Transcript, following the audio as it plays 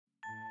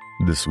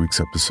This week's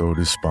episode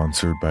is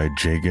sponsored by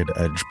Jagged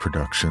Edge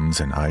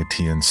Productions and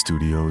ITN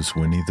Studios'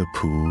 Winnie the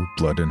Pooh,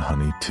 Blood and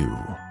Honey 2.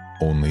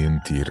 Only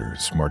in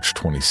theaters, March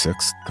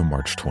 26th to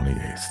March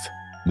 28th.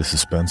 The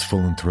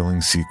suspenseful and thrilling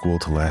sequel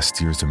to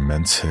last year's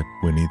immense hit,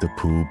 Winnie the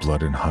Pooh,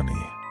 Blood and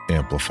Honey,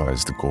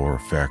 amplifies the gore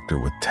factor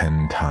with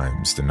 10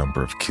 times the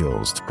number of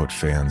kills to put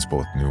fans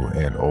both new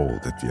and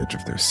old at the edge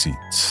of their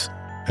seats.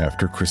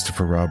 After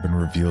Christopher Robin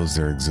reveals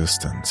their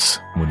existence,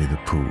 Winnie the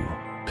Pooh,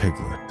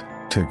 Piglet,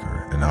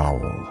 Tigger, and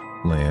Owl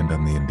land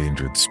on the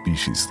endangered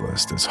species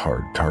list as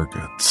hard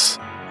targets.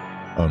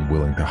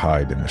 Unwilling to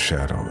hide in the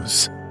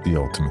shadows, the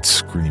Ultimate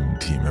Scream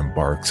Team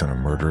embarks on a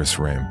murderous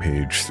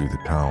rampage through the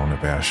town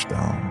of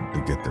Ashdown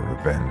to get their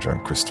revenge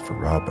on Christopher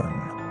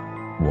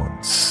Robin,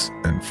 once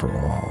and for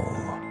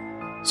all.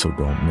 So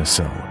don't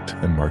miss out,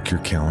 and mark your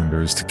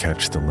calendars to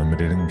catch the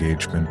limited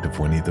engagement of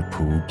Winnie the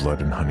Pooh,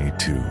 Blood and Honey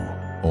 2,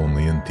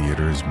 only in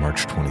theaters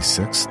March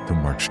 26th to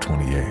March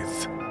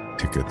 28th.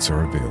 Tickets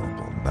are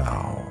available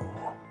now.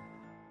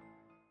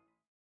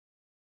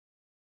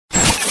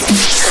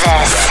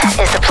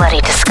 This is the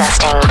Bloody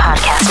Disgusting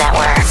Podcast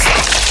Network.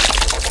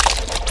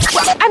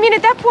 I mean,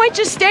 at that point,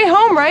 just stay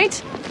home,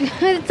 right?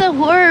 It's a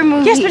horror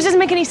movie. Yes, but it doesn't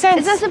make any sense.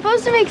 It's not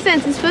supposed to make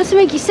sense. It's supposed to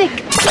make you sick.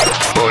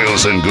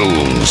 Boils and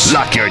ghouls,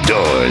 lock your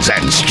doors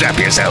and strap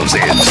yourselves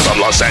in.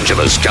 From Los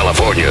Angeles,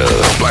 California,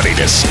 Bloody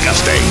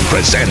Disgusting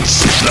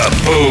presents the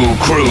Boo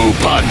Crew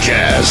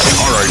Podcast.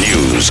 Horror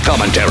news,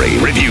 commentary,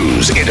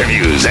 reviews,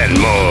 interviews, and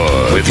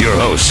more. With your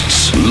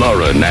hosts,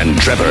 Lauren and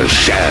Trevor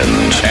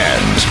Shand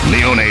and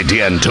Leone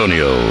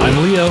D'Antonio.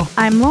 I'm Leo.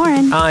 I'm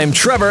Lauren. I'm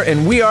Trevor,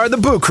 and we are the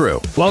Boo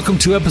Crew. Welcome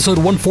to episode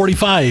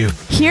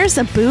 145. Here's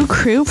a Boo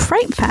Crew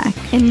Fright Fact.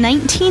 In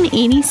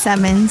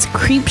 1987's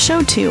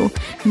Creepshow 2,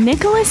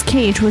 Nicolas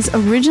Cage was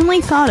originally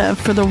thought of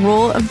for the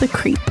role of the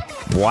creep.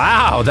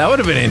 Wow, that would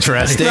have been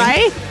interesting.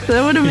 Right?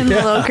 That would have been a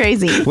little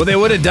crazy. Well, they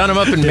would have done him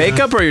up in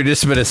makeup, or you're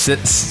just going to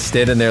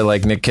standing there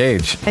like Nick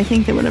Cage? I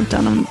think they would have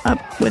done him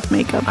up with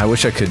makeup. I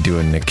wish I could do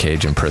a Nick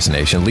Cage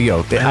impersonation.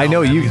 Leo, I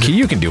know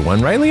you can do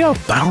one, right, Leo?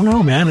 I don't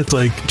know, man. It's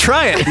like...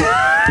 Try it.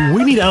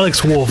 We need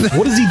Alex Wolff.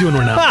 What is he doing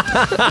right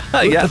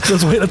now? Yeah.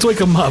 Let's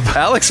wake him up.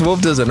 Alex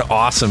Wolff does an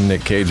awesome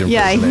Nick Cage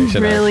impersonation. Yeah, he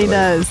really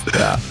does.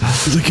 Yeah.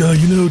 He's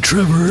like,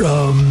 Trevor,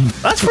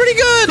 That's pretty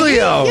good,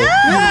 Leo.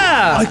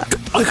 Yeah.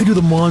 I could do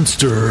the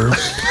monster,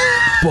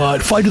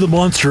 but if I do the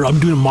monster, I'm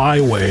doing it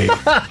my way.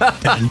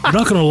 And you're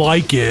not going to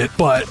like it,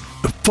 but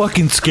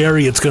fucking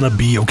scary it's going to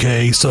be,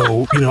 okay?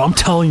 So, I'm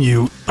telling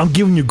you, I'm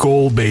giving you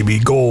gold, baby,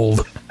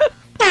 gold.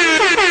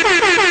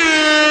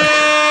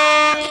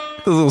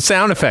 A little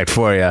sound effect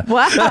for you.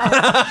 Wow.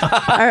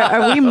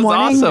 Are we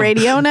morning awesome.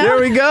 radio now? There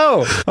we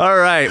go. All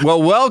right.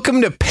 Well,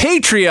 welcome to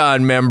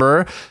Patreon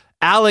member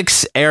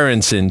Alex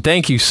Aronson.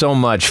 Thank you so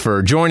much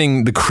for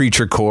joining the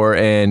Creature Core.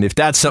 And if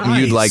that's something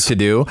you'd like to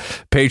do,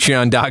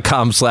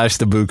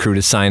 patreon.com/the Boo Crew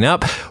to sign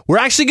up. We're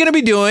actually going to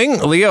be doing,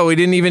 Leo, we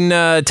didn't even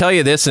tell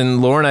you this,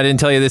 and Lauren, I didn't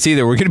tell you this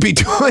either. We're going to be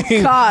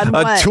doing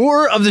a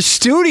tour of the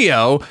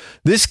studio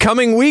this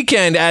coming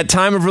weekend at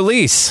time of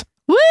release.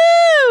 Woo!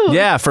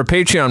 Yeah, for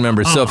Patreon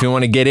members. So if you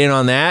want to get in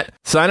on that,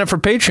 sign up for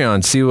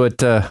Patreon. See what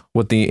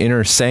the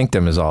inner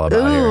sanctum is all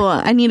about here. Ooh,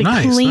 I need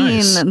to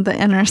clean the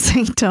inner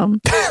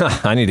sanctum.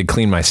 I need to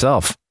clean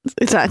myself.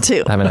 That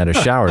too. I haven't had a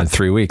shower in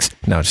 3 weeks.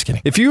 No, just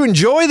kidding. If you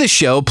enjoy the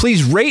show,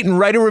 please rate and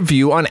write a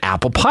review on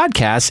Apple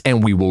Podcasts,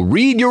 and we will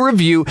read your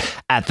review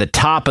at the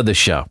top of the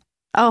show.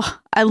 Oh,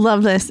 I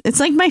love this. It's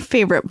like my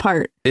favorite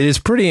part. It is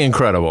pretty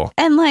incredible.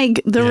 And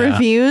like the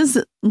reviews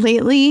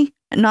lately,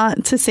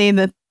 not to say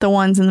that the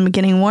ones in the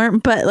beginning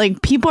weren't, but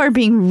like people are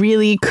being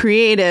really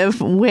creative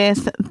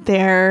with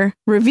their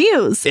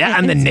reviews. Yeah,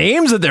 and the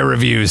names of their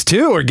reviews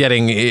too are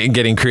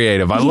getting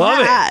creative. I love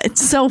it. Yeah,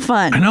 it's so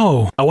fun. I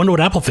know. I wonder what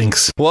Apple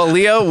thinks. Well,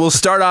 Leo, we'll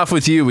start off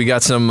with you. We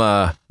got some,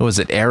 what was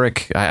it,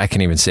 Eric? I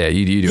can't even say it.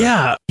 You do it.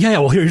 Yeah.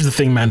 Well, here's the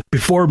thing, man.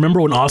 Before,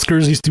 remember when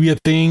Oscars used to be a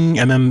thing,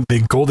 and then the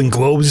Golden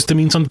Globes used to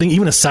mean something?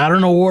 Even a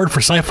Saturn Award for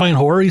sci-fi and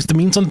horror used to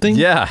mean something?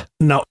 Yeah.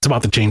 No, it's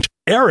about to change.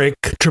 Eric,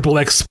 Triple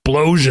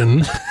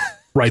Explosion...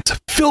 writes,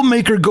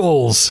 filmmaker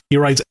goals. He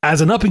writes,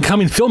 as an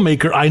up-and-coming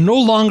filmmaker, I no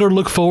longer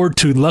look forward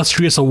to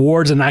illustrious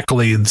awards and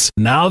accolades.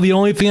 Now the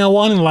only thing I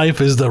want in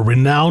life is the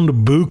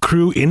renowned Boo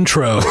Crew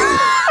intro.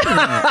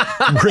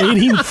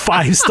 Rating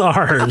 5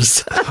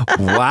 stars.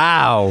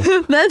 Wow.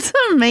 That's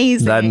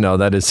amazing.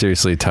 That is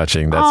seriously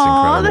touching. That's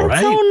incredible.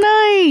 That's so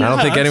nice. I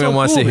don't think anyone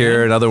wants to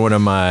hear another one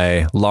of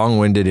my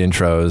long-winded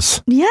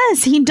intros.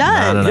 Yes, he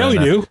does. No, we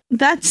do.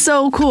 That's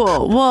so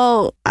cool.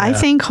 Well, I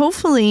think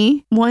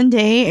hopefully one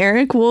day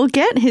Eric will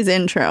get his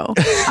intro.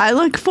 I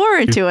look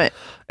forward to it.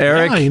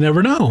 Eric, you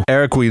never know.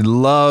 Eric, we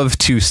love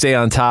to stay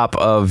on top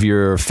of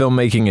your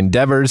filmmaking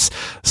endeavors,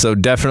 so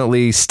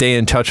definitely stay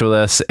in touch with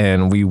us,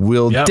 and we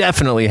will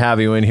definitely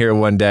have you in here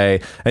one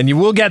day, and you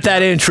will get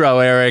that intro,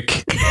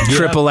 Eric.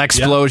 Triple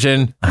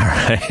Explosion. All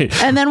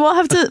right. And then we'll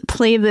have to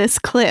play this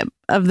clip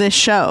of this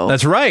show.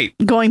 That's right.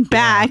 Going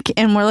back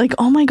and we're like,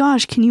 oh my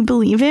gosh, can you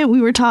believe it?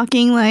 We were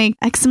talking like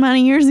X amount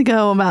of years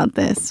ago about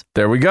this.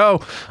 There we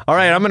go. All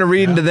right, I'm going to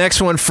read into the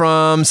next one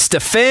from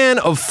Stefan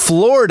of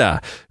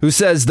Florida, who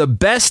says the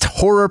best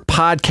horror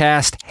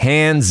podcast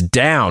hands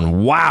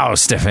down. Wow,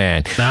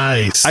 Stefan.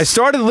 Nice. I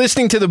started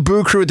listening to the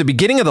Boo Crew at the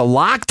beginning of the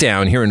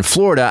lockdown here in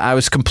Florida. I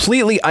was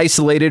completely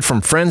isolated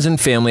from friends and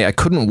family. I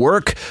couldn't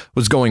work,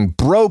 was going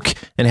broke,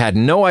 and had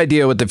no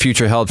idea what the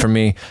future held for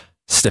me.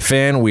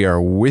 Stefan, we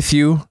are with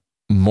you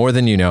more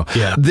than you know.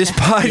 Yeah. This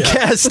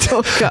podcast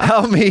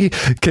helped me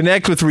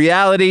connect with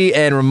reality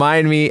and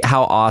remind me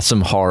how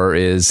awesome horror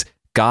is.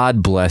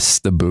 God bless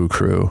the Boo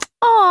Crew.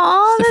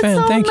 Aw, that's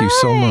Stefan, so thank you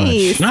so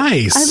much.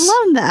 Nice. I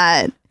love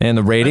that. And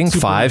the rating, That's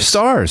super 5 nice.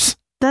 stars.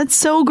 That's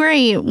so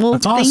great. Well,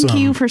 That's thank awesome.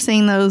 you for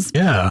saying those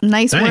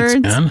nice Thanks,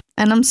 words. man.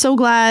 And I'm so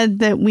glad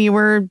that we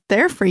were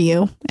there for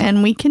you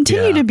and we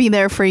continue to be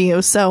there for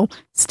you. So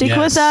stick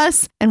with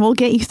us and we'll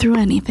get you through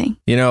anything.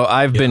 You know,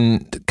 I've been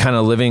kind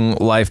of living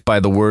life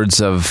by the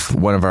words of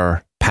one of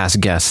our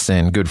past guests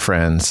and good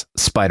friends,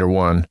 Spider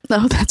One.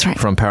 Oh, that's right.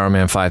 From Power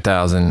Man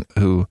 5000,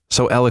 who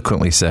so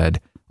eloquently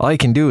said, all you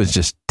can do is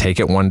just take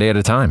it one day at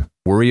a time.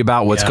 Worry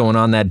about what's going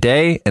on that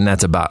day, and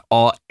that's about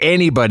all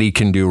anybody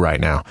can do right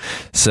now.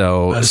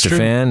 So,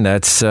 Stefan,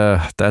 that's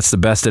the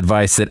best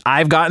advice that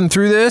I've gotten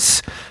through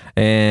this,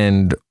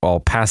 and I'll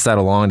pass that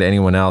along to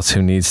anyone else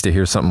who needs to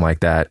hear something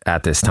like that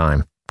at this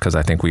time, because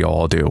I think we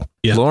all do.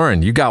 Yeah.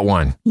 Lauren, you got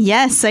one.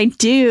 Yes, I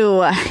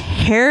do.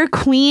 Hair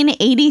Queen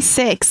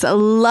 86.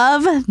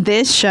 Love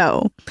this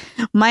show.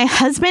 My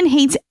husband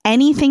hates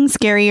anything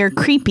scary or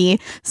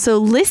creepy, so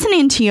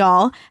listening to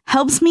y'all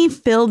helps me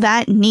fill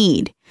that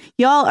need.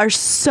 Y'all are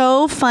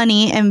so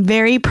funny and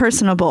very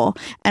personable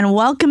and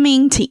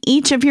welcoming to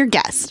each of your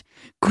guests.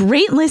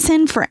 Great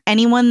listen for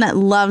anyone that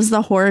loves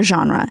the horror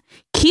genre.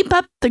 Keep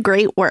up the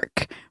great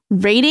work.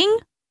 Rating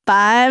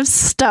 5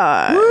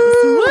 stars.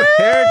 Woo!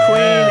 Hair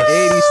Queen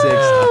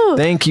 86.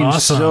 Thank you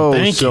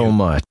so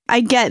much.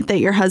 I get that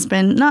your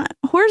husband,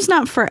 horror's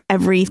not for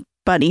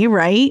everybody,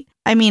 right?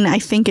 I mean, I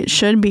think it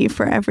should be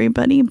for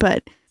everybody,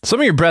 but some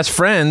of your best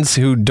friends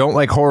who don't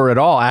like horror at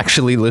all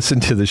actually listen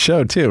to the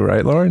show too,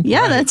 right, Lauren?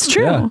 Yeah, that's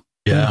true.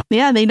 Yeah.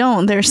 Yeah, they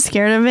don't. They're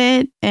scared of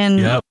it.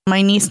 And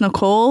my niece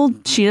Nicole,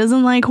 she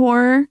doesn't like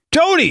horror.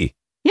 Jody!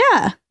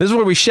 Yeah. This is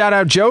where we shout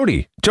out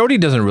Jody. Jody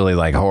doesn't really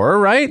like horror,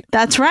 right?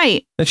 That's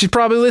right. And she's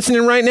probably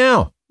listening right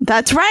now.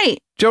 That's right.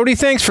 Jody,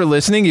 thanks for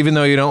listening, even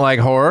though you don't like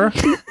horror.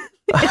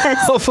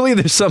 Hopefully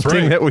there's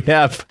something that we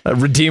have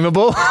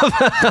redeemable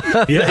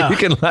that you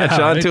can latch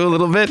onto a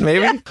little bit,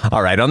 maybe. Yeah.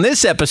 All right. On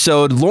this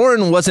episode,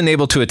 Lauren wasn't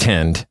able to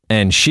attend,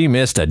 and she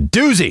missed a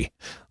doozy.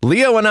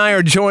 Leo and I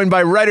are joined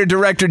by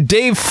writer-director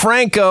Dave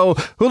Franco,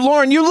 who,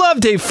 Lauren, you love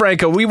Dave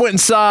Franco. We went and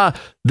saw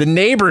the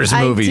Neighbors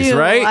movies,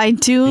 right? I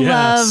do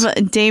love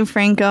Dave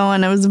Franco,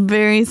 and I was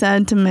very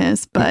sad to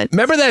miss. But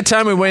remember that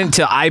time we went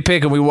to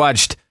iPic and we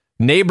watched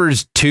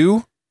Neighbors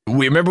 2?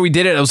 Remember we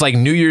did it? It was like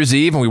New Year's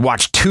Eve, and we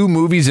watched 2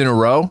 movies in a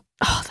row.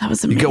 Oh, that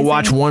was amazing. You go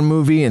watch one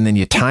movie, and then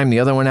you time the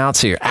other one out,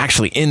 so you're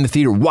actually in the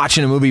theater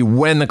watching a movie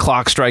when the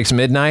clock strikes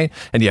midnight,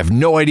 and you have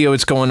no idea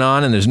what's going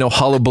on, and there's no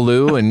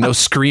hullabaloo and no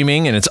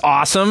screaming, and it's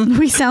awesome.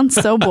 We sound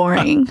so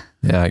boring.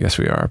 Yeah, I guess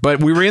we are.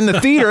 But we were in the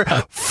theater,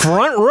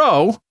 front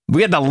row.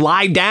 We had to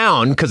lie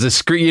down because the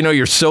screen,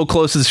 you're so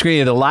close to the screen, you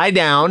had to lie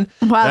down.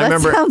 Wow, that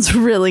sounds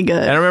really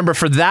good. And I remember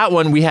for that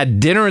one, we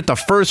had dinner at the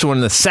first one.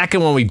 The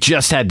second one, we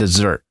just had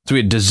dessert. So we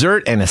had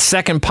dessert and a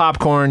second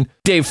popcorn.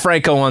 Dave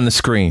Franco on the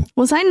screen.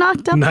 Was I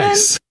knocked up then?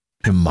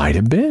 It might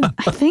have been.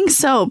 I think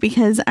so,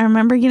 because I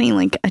remember getting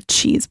like a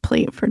cheese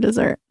plate for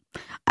dessert.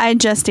 I had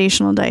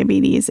gestational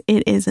diabetes.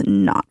 It is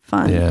not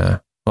fun. Yeah.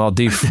 Well,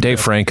 Dave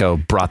Franco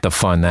brought the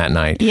fun that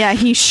night. Yeah,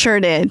 he sure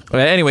did.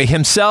 Anyway,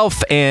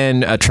 himself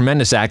and a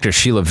tremendous actor,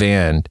 Sheila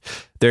Van,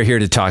 they're here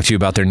to talk to you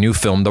about their new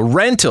film, The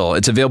Rental.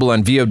 It's available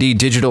on VOD,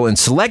 digital, and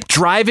select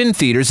drive-in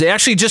theaters. They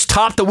actually just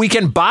topped the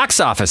weekend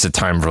box office at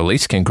time of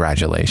release.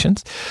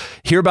 Congratulations.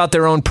 Hear about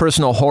their own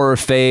personal horror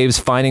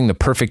faves, finding the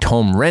perfect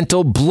home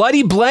rental,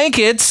 bloody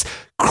blankets,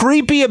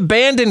 creepy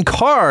abandoned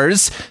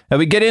cars. And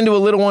we get into a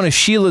little one of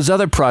Sheila's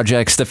other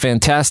projects, the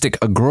fantastic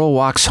A Girl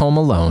Walks Home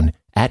Alone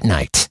at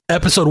Night.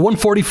 Episode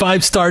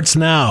 145 starts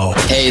now.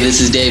 Hey, this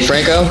is Dave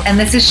Franco. And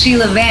this is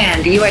Sheila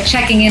Van. You are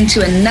checking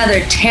into another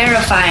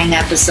terrifying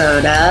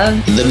episode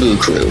of The Boo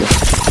Crew.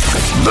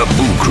 The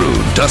Boo Crew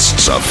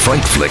dusts a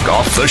fright flick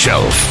off the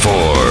shelf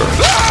for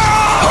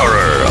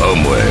horror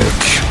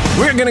homework.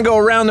 We're going to go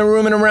around the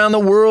room and around the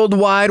World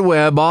Wide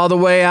Web, all the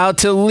way out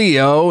to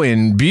Leo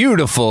in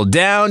beautiful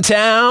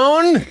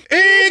downtown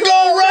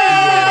Eagle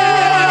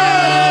Rock.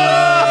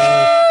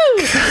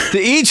 To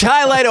each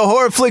highlight a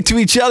horror flick to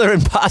each other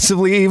and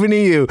possibly even to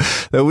you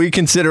that we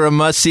consider a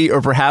must-see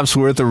or perhaps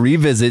worth a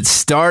revisit,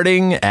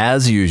 starting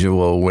as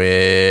usual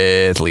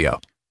with Leo.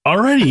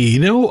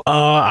 Alrighty,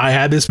 I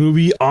had this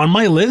movie on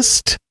my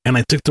list, and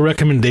I took the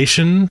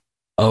recommendation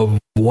of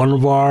one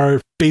of our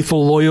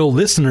faithful, loyal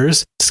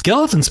listeners,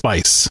 Skeleton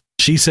Spice.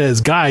 She says,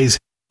 guys,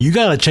 you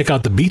gotta check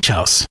out The Beach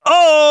House.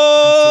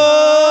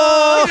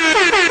 Oh!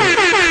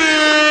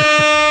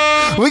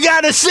 We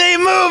got the same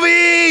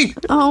movie.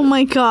 Oh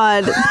my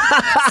God.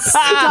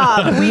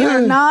 Stop. We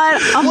are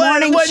not a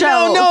morning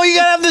show. No, you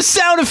gotta have the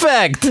sound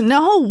effect.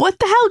 No, what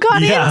the hell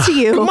got into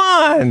you? Come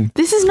on.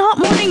 This is not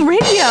morning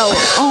radio.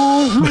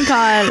 Oh my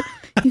God.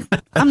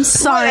 I'm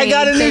sorry I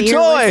got a new you're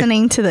toy.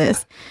 listening to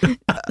this.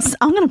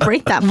 I'm going to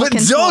break that fucking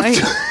toy.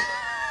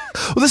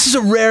 Well, this is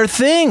a rare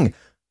thing.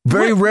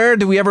 Very rare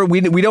do we ever,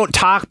 we don't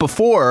talk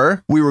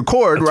before we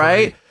record,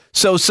 right?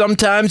 So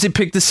sometimes they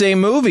pick the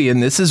same movie,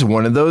 and this is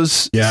one of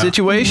those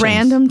situations.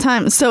 Random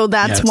time. So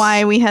that's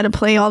why we had to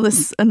play all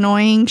this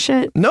annoying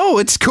shit? No,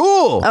 it's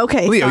cool.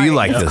 Okay, Leo, sorry. you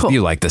like the Cool.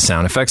 you like the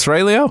sound effects,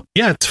 right, Leo?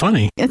 Yeah, it's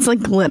funny. It's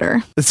like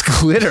glitter. It's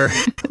glitter.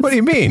 What do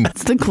you mean?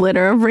 It's the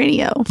glitter of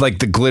radio. Like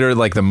the glitter,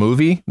 like the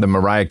movie, the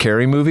Mariah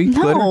Carey movie?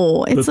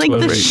 No, glitter? it's like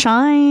the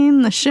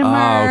shine, the shimmer.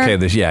 Oh, okay.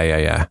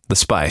 Yeah. The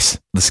spice,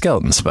 the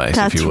skeleton spice,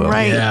 That's if you will.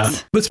 right. Yeah.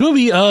 This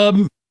movie,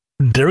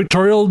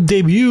 directorial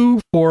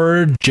debut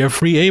for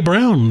Jeffrey A.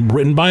 Brown,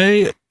 written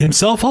by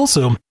himself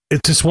also.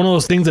 It's just one of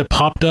those things that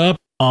popped up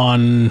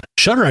on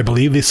Shudder, I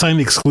believe. They signed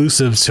the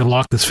exclusives to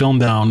lock this film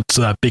down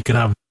so that they could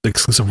have the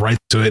exclusive rights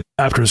to it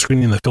after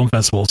screening the film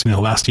festivals,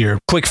 last year.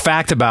 Quick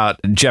fact about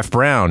Jeff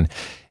Brown.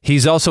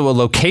 He's also a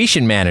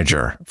location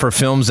manager for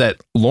films that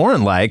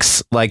Lauren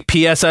likes, like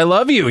P.S. I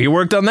Love You. He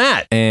worked on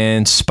that.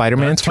 And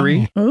Spider-Man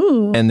 3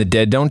 and The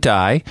Dead Don't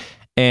Die.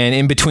 And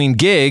in between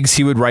gigs,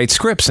 he would write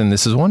scripts, and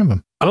this is one of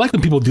them. I like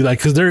when people do that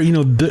because they're,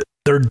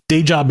 their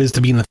day job is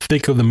to be in the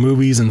thick of the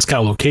movies and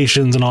scout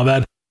locations and all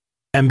that.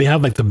 And they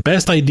have like the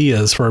best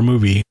ideas for a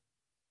movie.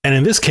 And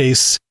in this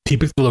case, he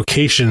picked the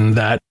location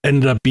that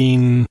ended up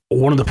being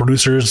one of the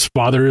producer's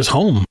father's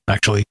home,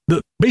 actually.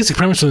 The basic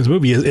premise of this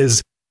movie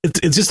is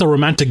it's just a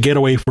romantic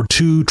getaway for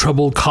two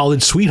troubled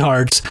college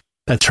sweethearts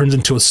that turns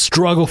into a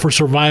struggle for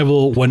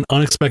survival when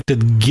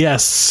unexpected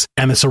guests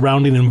and the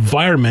surrounding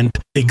environment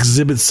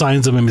exhibit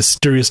signs of a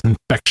mysterious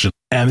infection.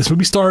 And this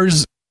movie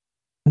stars,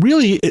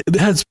 really, it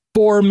has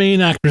four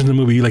main actors in the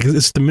movie. Like,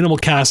 it's the minimal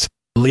cast.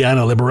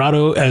 Liana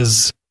Liberato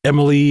as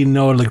Emily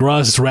Noah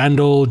Legras,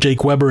 Randall,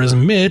 Jake Weber as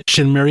Mitch,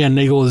 and Marianne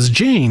Nagel as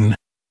Jane.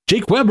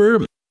 Jake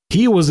Weber,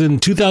 he was in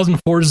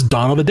 2004's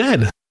Dawn of the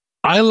Dead.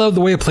 I love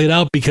the way it played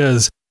out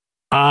because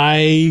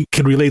I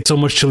could relate so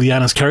much to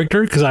Liana's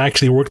character because I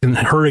actually worked in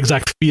her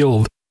exact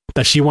field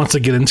that she wants to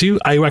get into.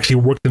 I actually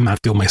worked in that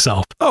field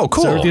myself. Oh,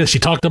 cool. So everything that she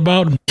talked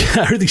about,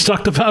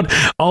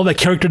 all that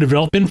character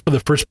development for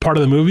the first part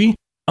of the movie,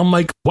 I'm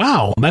like,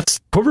 wow, that's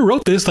whoever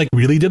wrote this, like,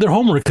 really did their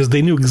homework because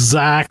they knew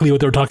exactly what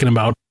they were talking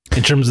about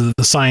in terms of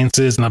the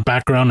sciences and the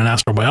background and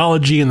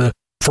astrobiology and the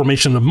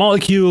formation of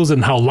molecules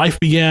and how life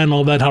began,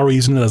 all that, how we're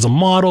using it as a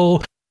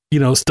model,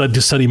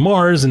 to study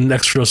Mars and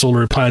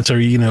extrasolar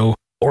planetary,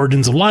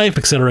 origins of life,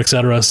 et cetera, et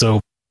cetera. So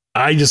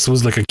I just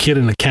was like a kid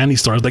in a candy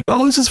store. I was like,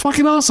 oh, this is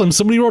fucking awesome.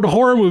 Somebody wrote a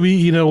horror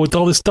movie, with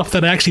all this stuff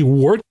that I actually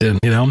worked in,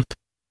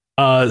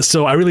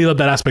 So I really love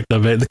that aspect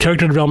of it. The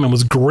character development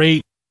was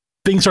great.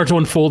 Things start to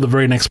unfold the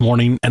very next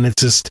morning, and it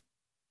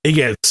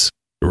gets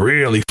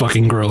really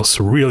fucking gross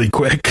really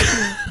quick.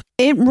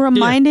 It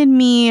reminded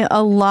me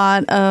a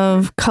lot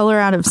of Color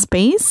Out of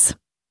Space.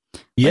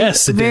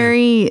 Yes, like,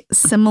 very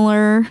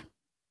similar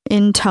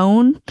in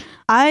tone.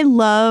 I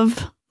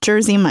love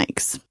Jersey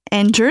Mike's,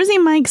 and Jersey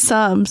Mike's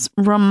subs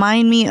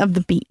remind me of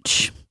the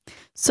beach.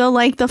 So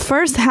like the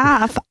first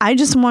half, I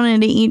just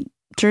wanted to eat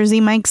Jersey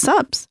Mike's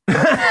subs.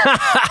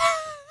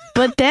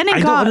 But then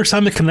I don't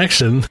understand the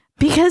connection.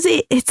 Because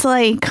it's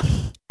like,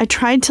 I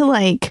tried to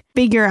like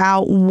figure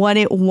out what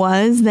it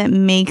was that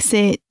makes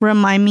it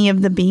remind me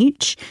of the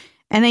beach.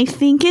 And I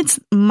think it's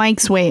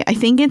Mike's Way. I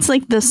think it's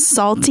like the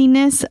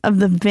saltiness of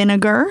the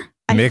vinegar.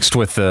 Mixed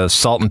with the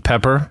salt and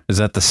pepper. Is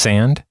that the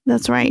sand?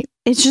 That's right.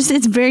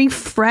 It's very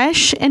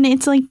fresh. And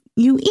it's like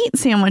you eat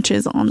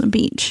sandwiches on the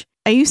beach.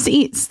 I used to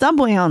eat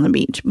Subway on the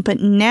beach, but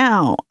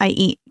now I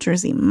eat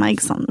Jersey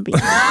Mike's on the beach.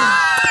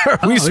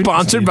 Are we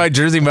sponsored by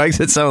Jersey Mike's?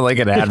 It sounded like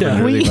an ad for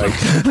Jersey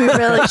Mike's. We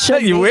really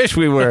should. You wish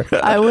we were.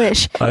 I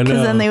wish. Because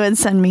then they would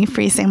send me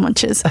free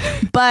sandwiches.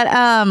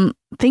 But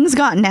things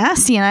got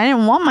nasty and I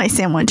didn't want my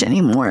sandwich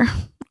anymore.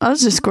 I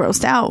was just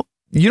grossed out.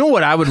 You know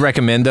what I would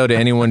recommend, though, to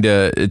anyone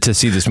to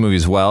see this movie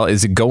as well,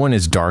 is to go in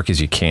as dark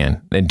as you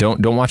can. And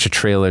don't watch a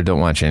trailer.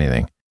 Don't watch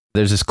anything.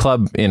 There's this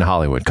club in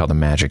Hollywood called the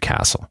Magic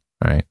Castle,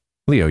 right?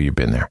 Leo, you've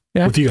been there.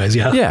 Yeah. With you guys,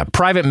 yeah. Yeah,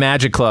 private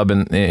magic club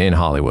in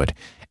Hollywood.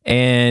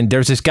 And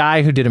there's this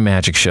guy who did a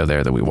magic show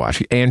there that we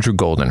watched, Andrew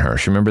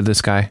Goldenhirsch. Remember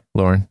this guy,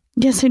 Lauren?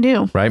 Yes, I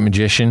do. Right?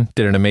 Magician.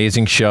 Did an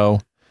amazing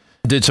show.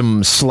 Did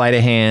some sleight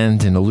of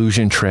hand and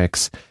illusion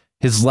tricks.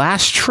 His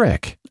last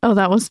trick... Oh,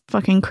 that was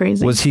fucking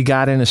crazy. ...was he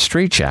got in a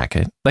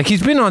straitjacket. Like,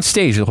 he's been on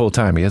stage the whole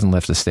time. He hasn't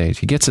left the stage.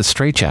 He gets a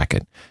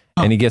straitjacket,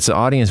 and he gets an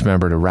audience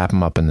member to wrap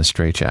him up in the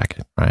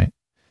straitjacket, right?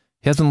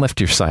 He hasn't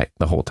left your sight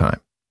the whole time.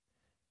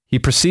 He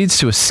proceeds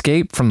to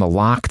escape from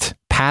the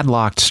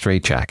padlocked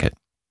straitjacket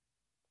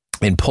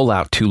and pull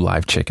out 2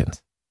 live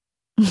chickens.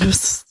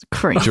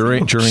 Crazy.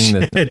 During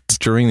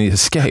the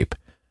escape.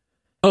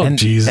 Oh,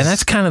 Jesus. And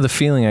that's kind of the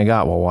feeling I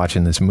got while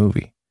watching this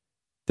movie.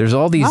 There's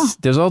all these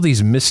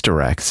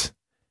misdirects,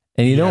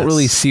 and you don't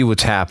really see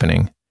what's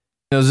happening.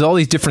 There's all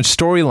these different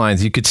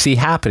storylines you could see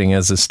happening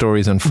as the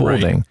story's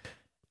unfolding. Right.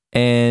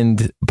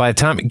 And by the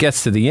time it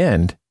gets to the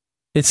end,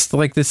 it's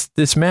like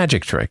this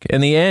magic trick.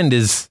 And the end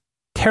is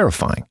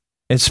terrifying,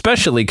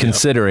 especially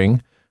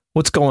considering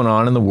what's going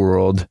on in the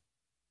world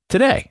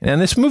today. And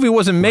this movie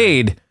wasn't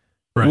made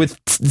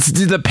with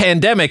the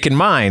pandemic in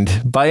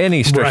mind by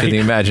any stretch of the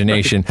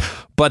imagination,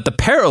 but the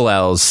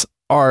parallels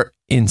are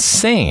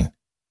insane.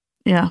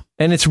 Yeah.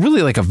 And it's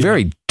really like a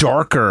very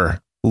darker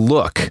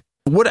look.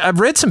 I've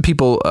read some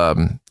people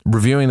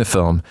reviewing the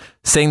film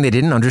saying they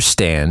didn't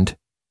understand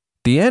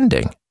the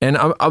ending. And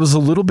I was a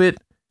little bit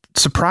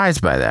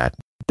surprised by that.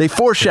 They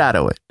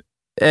foreshadow it.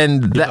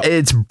 And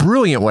it's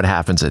brilliant what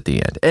happens at the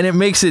end. And it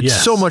makes it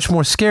so much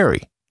more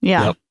scary.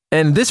 Yeah. Yep.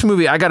 And this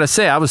movie, I got to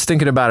say, I was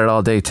thinking about it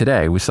all day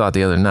today. We saw it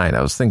the other night.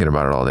 I was thinking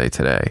about it all day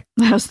today.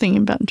 I was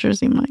thinking about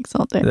Jersey Mike's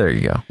all day. There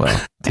you go.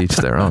 Well, teach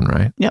their own,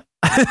 right? Yep.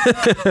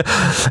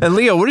 And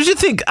Leo, what did you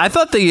think? I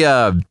thought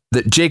the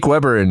Jake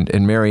Weber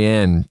and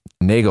Marianne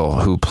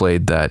Nagel, who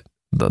played the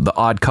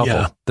odd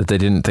couple that they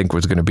didn't think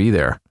was going to be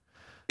there.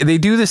 They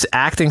do this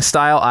acting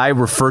style I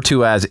refer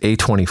to as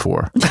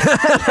A24.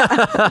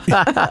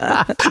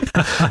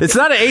 It's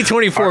not an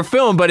A24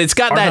 film, but it's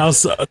got Art that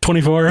House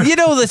 24. You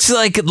know, that's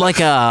like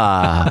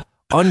a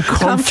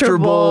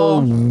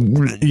uncomfortable,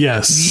 weird.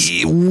 There's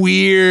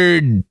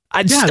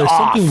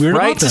something weird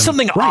right? about them. There's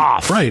something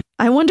off. Right.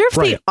 I wonder if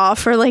they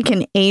offer like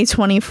an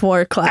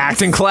A24 class.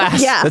 Acting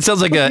class? Yeah. That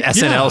sounds like a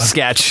SNL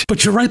sketch.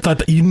 But you're right,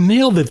 that you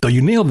nailed it, though.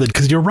 You nailed it,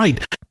 because you're right.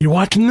 You're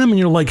watching them and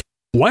you're like,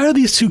 why are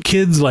these two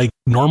kids like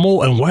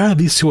normal and why are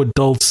these two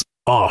adults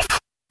off?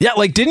 Yeah,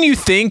 like, didn't you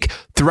think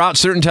throughout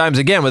certain times,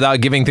 again, without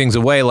giving things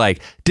away,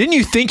 like, didn't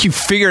you think you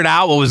figured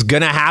out what was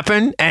going to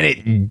happen?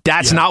 And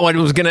that's not what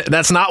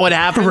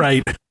happened.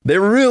 Right. They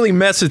really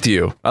mess with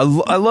you. I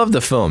love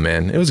the film,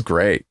 man. It was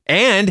great.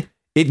 And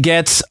it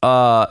gets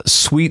a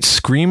Sweet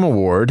Scream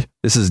Award.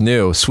 This is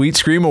new. Sweet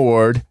Scream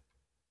Award.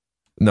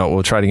 No,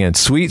 we'll try it again.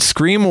 Sweet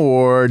Scream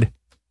Award.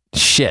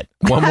 Shit.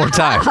 One more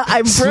time.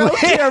 I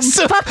broke your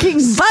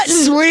fucking button.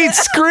 Sweet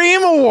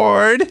Scream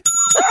Award.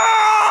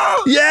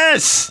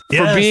 Yes.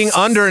 For being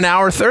under an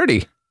hour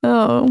 30.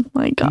 Oh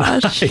my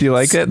gosh. Nice. Do you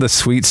like that? The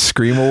Sweet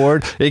Scream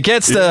Award. It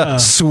gets the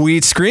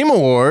Sweet Scream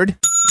Award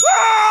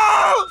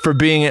for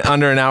being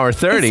under an hour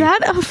 30. Is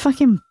that a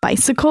fucking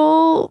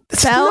bicycle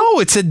bell? No,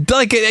 it's a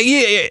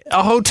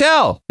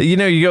hotel. You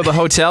know, you go to the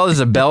hotel, there's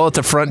a bell at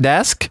the front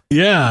desk.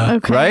 Yeah.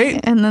 Okay. Right?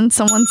 And then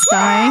someone's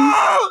dying.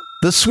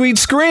 The Sweet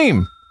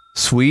Scream.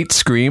 Sweet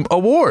Scream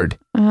Award.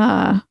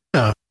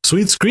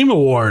 Sweet Scream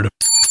Award.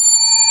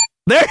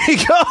 There you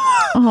go.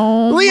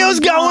 Oh,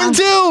 Leo's going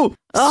too.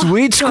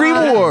 Sweet Scream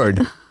Award.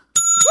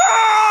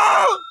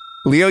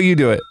 Leo, you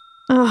do it.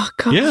 Oh,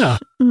 gosh. Yeah.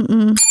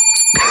 Mm-mm.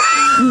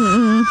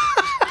 Mm-mm.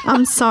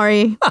 I'm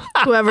sorry,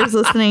 whoever's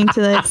listening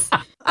to this.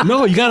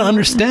 No, you got to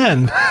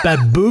understand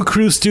that Boo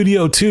Crew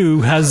Studio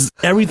 2 has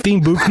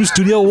everything Boo Crew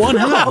Studio 1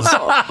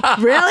 has.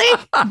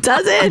 Really?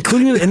 Does it?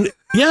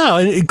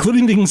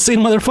 Including the insane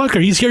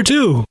motherfucker. He's here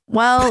too.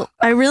 Well,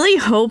 I really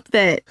hope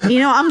that,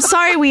 I'm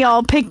sorry we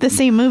all picked the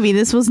same movie.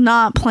 This was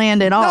not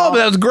planned at all. No, but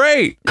that was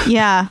great.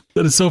 Yeah.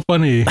 That is so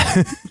funny.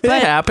 It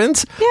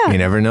happens. Yeah. You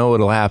never know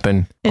what'll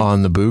happen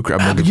on the Boo Crew.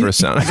 I'm looking for a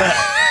sound.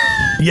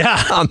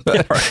 Yeah.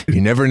 You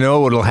never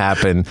know what'll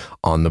happen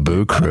on the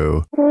Boo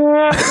Crew.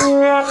 Oh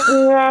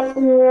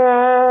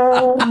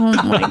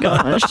my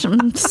gosh,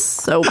 I'm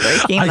so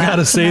breaking. I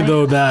gotta say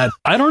though that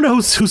I don't know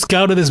who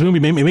scouted this movie.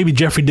 Maybe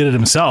Jeffrey did it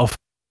himself.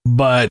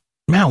 But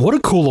man, what a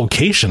cool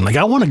location! Like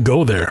I want to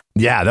go there.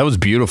 Yeah, that was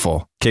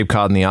beautiful. Cape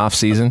Cod in the off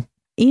season.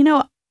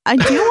 I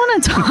do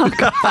want to talk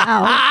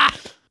about.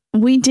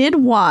 We did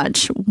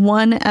watch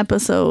one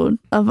episode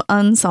of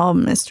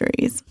Unsolved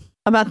Mysteries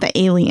about the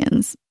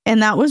aliens,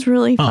 and that was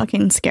really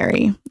fucking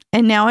scary.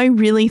 And now I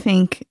really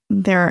think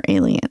there are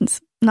aliens.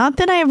 Not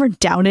that I ever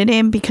doubted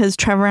it, because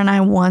Trevor and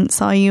I once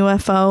saw a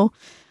UFO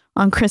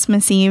on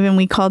Christmas Eve and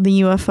we called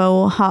the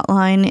UFO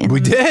hotline. And we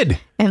did.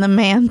 And the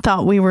man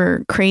thought we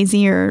were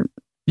crazy or...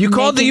 You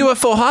called the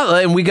UFO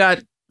hotline and we got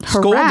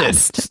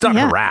harassed. Scolded.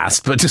 Not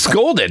harassed, but just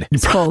scolded.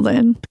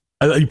 Scolded.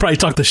 You probably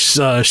talked to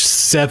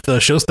Seth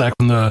Shostak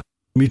from the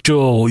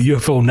Mutual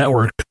UFO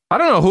Network. I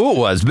don't know who it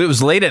was, but it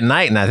was late at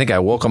night and I think I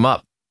woke him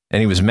up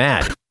and he was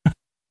mad.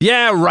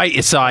 Yeah, right.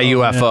 You saw a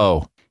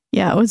UFO.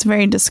 Yeah, it was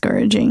very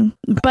discouraging.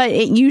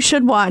 But you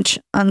should watch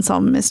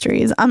Unsolved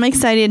Mysteries. I'm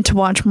excited to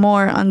watch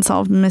more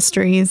Unsolved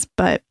Mysteries,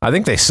 but... I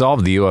think they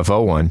solved the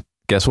UFO one.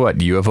 Guess what?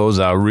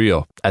 UFOs are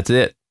real. That's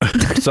it.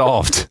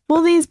 Solved.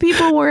 Well, these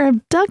people were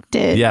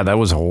abducted. Yeah, that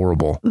was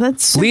horrible.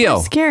 That's super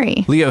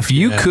scary. Leo, if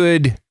you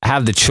could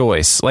have the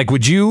choice, like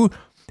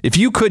if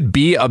you could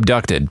be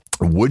abducted,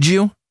 would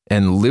you?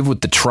 And live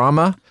with the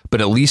trauma, but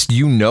at least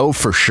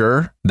for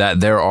sure that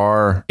there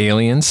are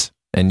aliens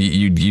and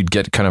you'd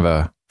get kind of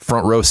a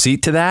front row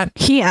seat to that?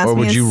 He asked me Or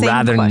would the you same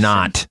rather question.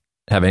 not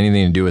have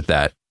anything to do with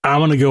that? I'm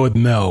going to go with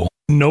no.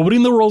 Nobody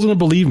in the world's going to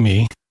believe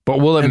me. But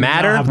will it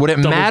matter? Would it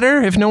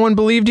matter if no one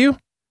believed you?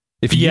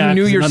 If you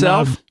knew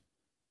yourself?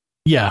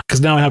 Because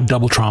now I have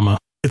double trauma.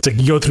 It's like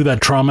you go through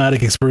that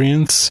traumatic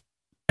experience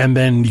and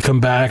then you come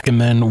back, and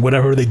then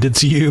whatever they did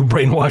to you,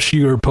 brainwash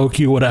you or poke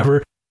you,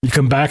 whatever, you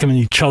come back and then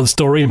you tell the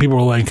story, and people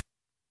are like,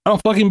 I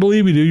don't fucking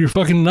believe you, dude. You're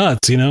fucking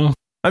nuts, you know?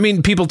 I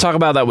mean, people talk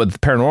about that with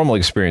paranormal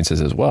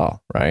experiences as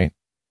well, right?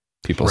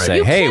 People say,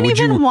 You hey, can't would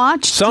even you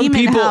watch some Demon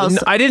people House.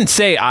 I didn't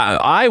say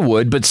I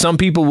would, but some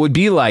people would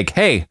be like,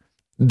 hey,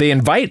 they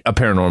invite a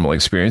paranormal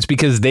experience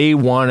because they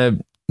want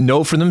to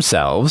know for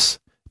themselves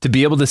to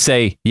be able to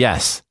say,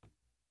 yes,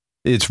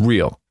 it's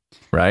real,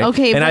 right?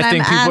 Okay, and but I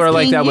think I'm people are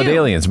like that asking with you.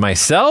 aliens.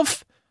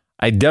 Myself,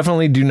 I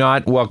definitely do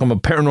not welcome a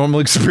paranormal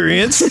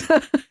experience.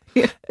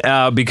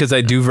 Because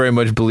I do very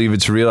much believe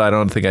it's real. I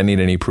don't think I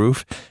need any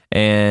proof.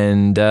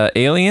 And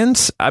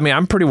aliens, I mean,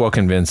 I'm pretty well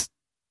convinced.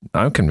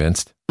 I'm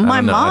convinced. My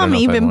I don't mom know if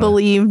I even wanna-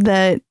 believed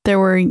that there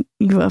were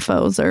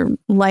UFOs or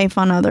life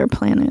on other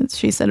planets.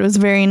 She said it was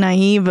very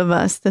naive of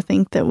us to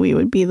think that we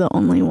would be the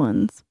only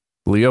ones.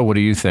 Leo, what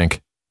do you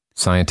think?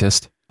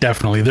 Scientist?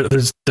 Definitely.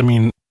 There's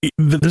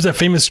that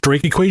famous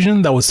Drake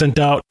equation that was sent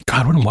out.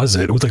 God, when was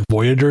it? It was like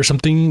Voyager or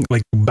something,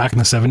 like back in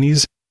the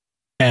 70s.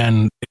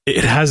 And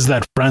it has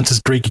that Francis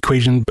Drake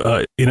equation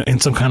in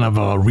some kind of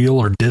a reel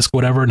or disc,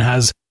 whatever, and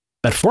has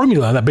that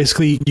formula that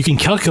basically you can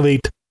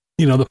calculate,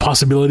 the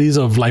possibilities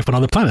of life on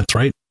other planets,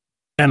 right?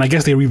 And I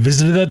guess they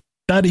revisited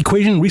that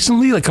equation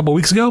recently, like a couple of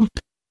weeks ago,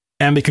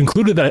 and they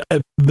concluded that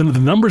the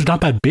number's not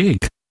that big.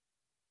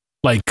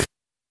 Like,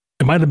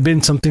 it might have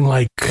been something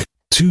like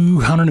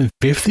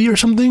 250 or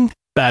something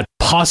that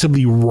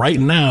possibly right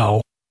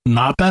now,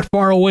 not that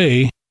far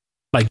away,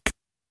 like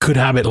could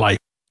habit life.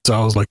 So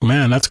I was like,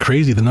 man, that's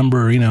crazy. The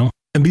number, and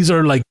these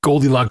are like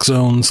Goldilocks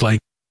zones, like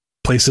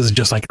places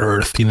just like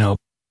Earth,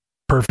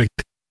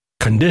 perfect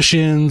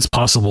conditions,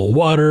 possible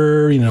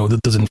water, that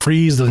doesn't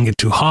freeze, doesn't get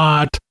too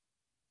hot.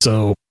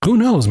 So who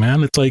knows,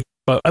 man? It's like,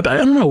 but I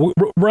don't know.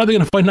 We're either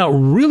going to find out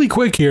really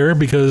quick here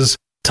because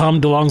Tom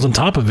DeLonge's on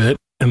top of it,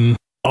 and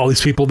all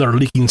these people that are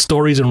leaking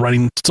stories and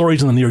writing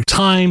stories in the New York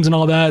Times and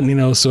all that.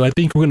 And, so I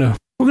think we're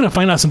gonna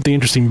find out something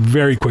interesting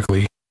very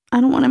quickly.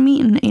 I don't want to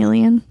meet an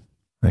alien.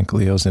 I think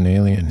Leo's an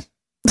alien.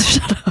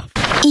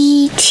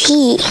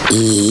 E.T.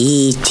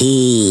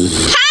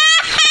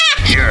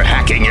 You're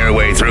hacking your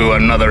way through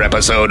another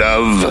episode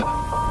of The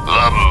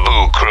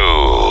Boo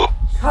Crew.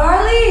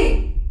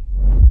 Charlie!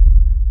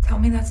 Tell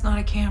me that's not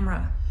a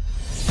camera.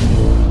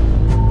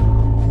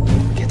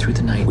 Get through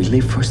the night. We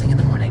leave first thing in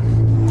the morning.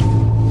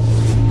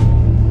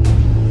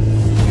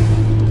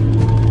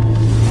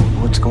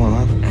 What's going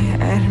on?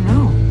 I don't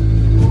know.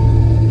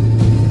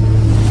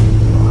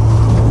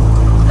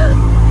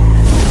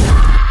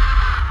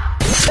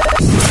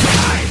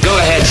 Go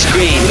ahead,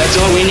 scream. That's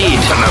all we need.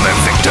 Another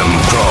victim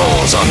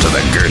crawls onto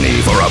the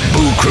gurney for a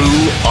Boo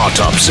Crew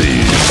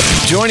autopsy.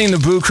 Joining the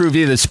Boo Crew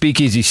via the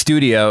Speakeasy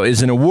Studio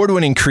is an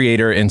award-winning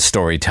creator and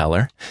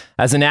storyteller.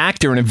 As an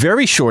actor in a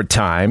very short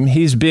time,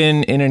 he's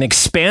been in an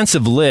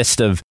expansive list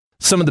of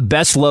some of the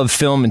best-loved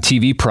film and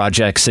TV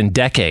projects in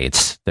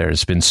decades.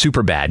 There's been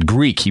Superbad,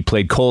 Greek. He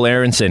played Cole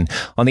Aronson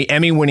on the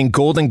Emmy-winning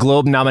Golden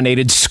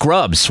Globe-nominated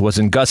Scrubs, was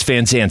in Gus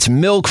Van Sant's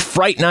Milk,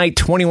 Fright Night,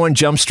 21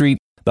 Jump Street,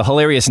 the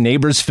hilarious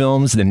Neighbors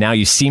films, the Now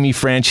You See Me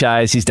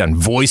franchise. He's done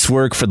voice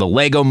work for the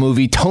Lego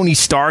Movie, Tony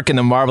Stark in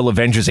the Marvel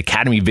Avengers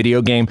Academy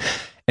video game,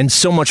 and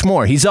so much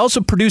more. He's also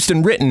produced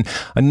and written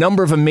a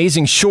number of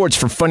amazing shorts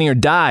for Funny or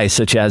Die,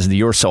 such as the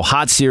You're So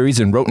Hot series,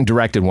 and wrote and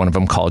directed one of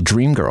them called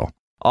Dream Girl.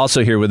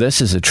 Also here with us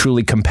is a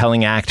truly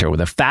compelling actor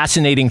with a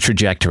fascinating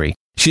trajectory.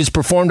 She's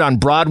performed on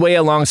Broadway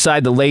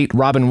alongside the late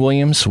Robin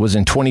Williams, was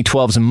in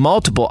 2012's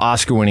multiple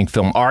Oscar-winning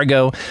film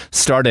Argo,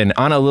 starred in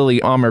Anna Lily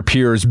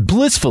Amarpur's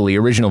blissfully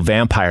original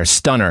vampire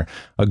stunner,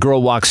 A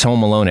Girl Walks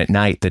Home Alone at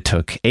Night, that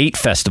took 8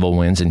 festival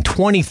wins and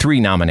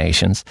 23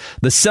 nominations,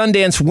 the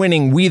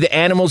Sundance-winning We the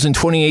Animals in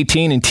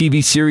 2018 and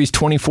TV series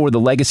 24 The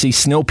Legacy,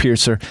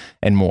 Snowpiercer,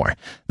 and more.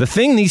 The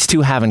thing these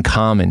two have in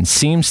common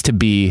seems to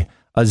be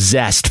a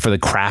zest for the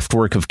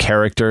craftwork of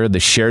character, the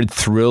shared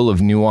thrill of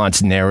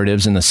nuanced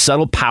narratives, and the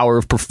subtle power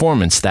of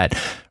performance, that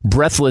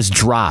breathless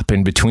drop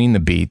in between the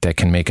beat that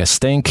can make us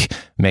think,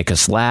 make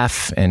us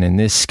laugh, and in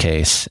this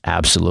case,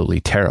 absolutely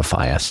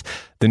terrify us.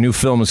 The new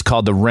film is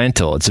called The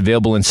Rental. It's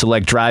available in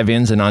select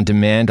drive-ins and on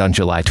demand on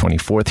July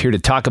 24th. Here to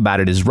talk about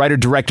it is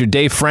writer-director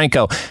Dave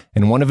Franco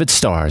and one of its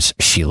stars,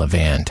 Sheila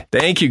Vand.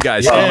 Thank you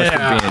guys so much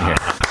for being here.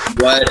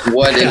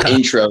 What an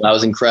intro. That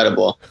was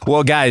incredible.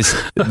 Well, guys,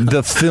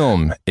 the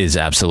film is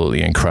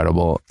absolutely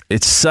incredible.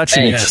 It's such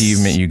an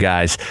achievement, you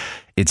guys.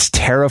 It's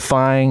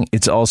terrifying.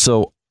 It's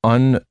also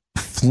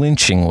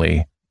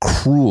unflinchingly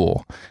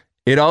cruel.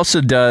 It also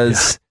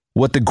does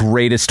what the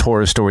greatest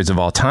horror stories of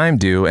all time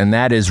do, and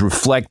that is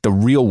reflect the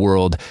real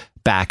world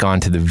back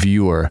onto the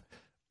viewer,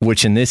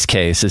 which in this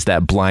case is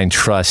that blind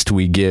trust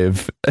we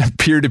give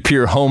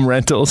peer-to-peer home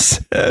rentals.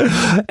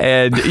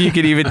 And you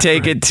can even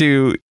take it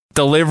to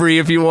delivery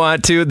if you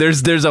want to.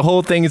 There's a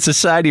whole thing in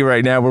society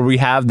right now where we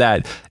have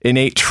that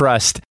innate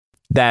trust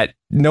that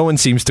no one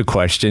seems to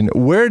question.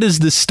 Where does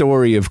the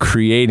story of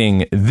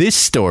creating this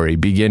story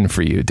begin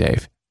for you,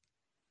 Dave?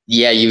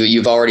 Yeah,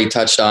 you've already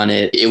touched on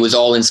it. It was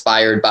all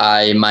inspired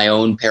by my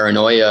own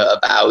paranoia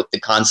about the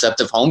concept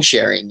of home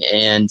sharing,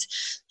 and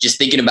just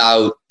thinking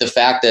about the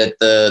fact that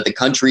the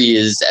country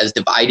is as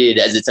divided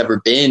as it's ever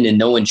been, and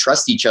no one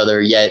trusts each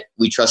other, yet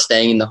we trust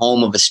staying in the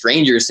home of a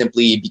stranger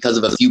simply because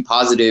of a few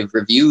positive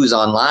reviews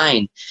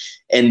online.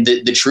 And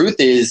the truth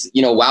is,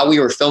 while we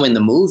were filming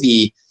the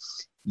movie,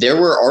 there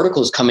were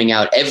articles coming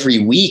out every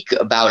week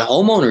about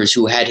homeowners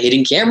who had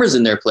hidden cameras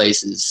in their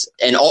places.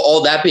 And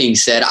all that being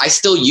said, I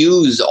still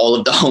use all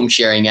of the home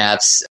sharing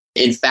apps.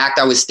 In fact,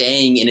 I was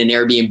staying in an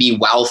Airbnb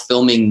while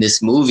filming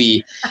this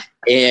movie.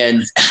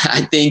 And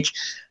I think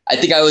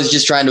I was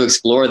just trying to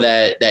explore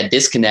that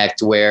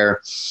disconnect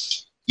where,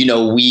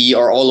 we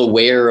are all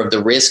aware of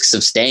the risks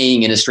of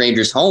staying in a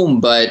stranger's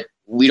home, but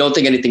we don't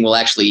think anything will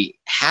actually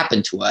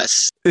happen to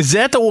us. Is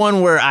that the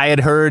one where I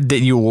had heard that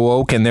you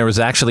woke and there was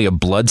actually a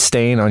blood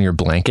stain on your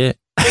blanket?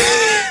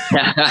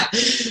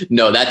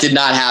 No, that did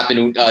not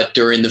happen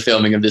during the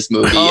filming of this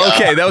movie. Oh,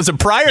 okay, that was a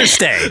prior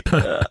stay.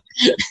 That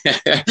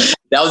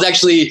was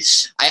actually,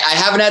 I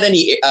haven't had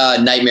any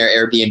nightmare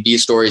Airbnb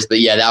stories, but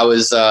yeah, that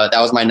was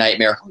my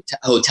nightmare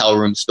hotel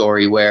room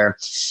story where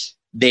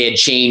they had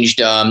changed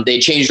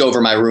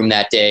over my room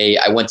that day.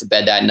 I went to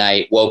bed that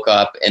night, woke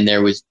up, and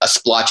there was a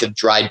splotch of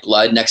dried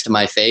blood next to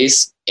my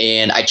face.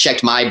 And I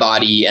checked my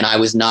body and I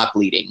was not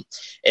bleeding.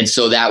 And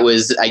so that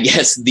was, I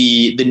guess,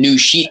 the new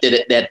sheet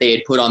that they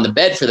had put on the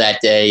bed for that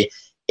day.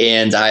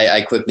 And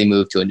I quickly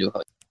moved to a new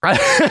hotel.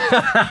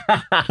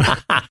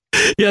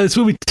 Yeah, this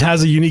movie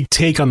has a unique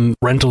take on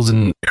rentals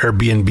and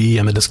Airbnb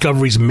and the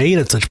discoveries made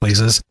at such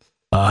places.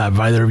 Have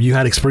either of you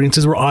had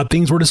experiences where odd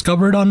things were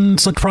discovered on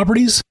such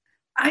properties?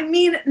 I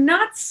mean,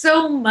 not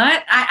so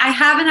much. I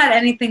haven't had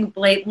anything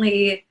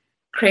blatantly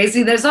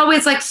crazy. There's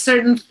always like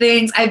certain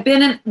things. I've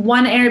been in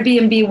one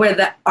Airbnb where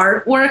the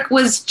artwork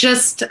was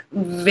just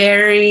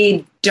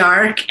very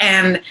dark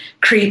and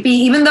creepy.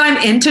 Even though I'm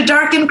into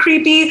dark and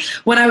creepy,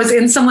 when I was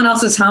in someone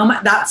else's home,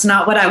 that's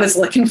not what I was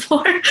looking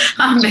for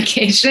on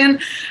vacation.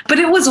 But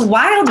it was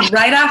wild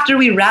right after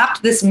we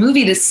wrapped this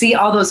movie to see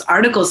all those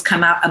articles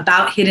come out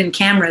about hidden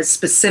cameras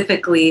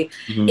specifically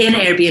in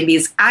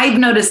Airbnbs. I've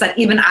noticed that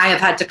even I have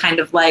had to kind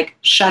of like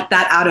shut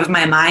that out of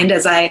my mind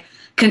as I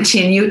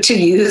continue to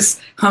use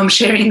home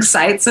sharing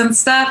sites and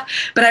stuff.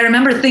 But I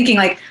remember thinking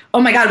like, oh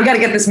my God, we got to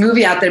get this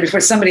movie out there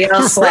before somebody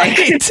else like,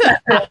 it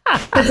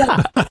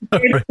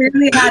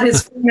really had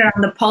his finger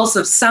on the pulse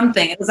of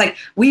something. It was like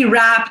we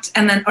wrapped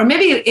and then, or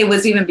maybe it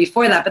was even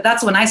before that, but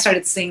that's when I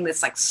started seeing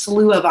this like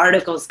slew of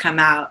articles come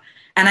out.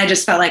 And I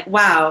just felt like,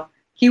 wow,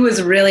 he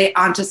was really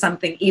onto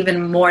something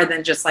even more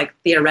than just like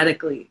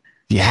theoretically.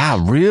 Yeah,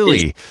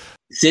 really.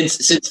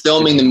 Since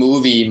filming the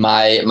movie,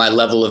 my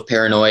level of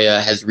paranoia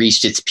has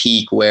reached its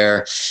peak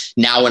where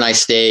now when I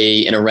stay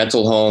in a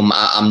rental home,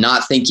 I'm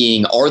not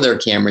thinking, are there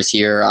cameras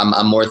here?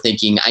 I'm more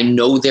thinking, I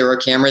know there are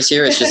cameras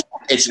here.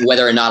 It's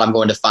whether or not I'm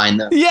going to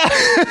find them. Yeah.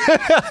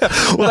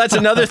 Well, that's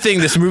another thing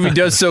this movie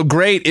does so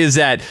great is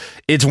that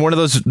it's one of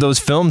those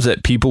films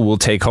that people will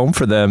take home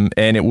for them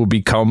and it will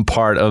become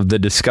part of the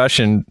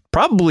discussion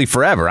probably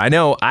forever. I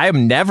know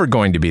I'm never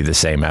going to be the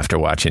same after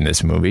watching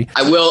this movie.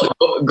 I will.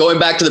 Going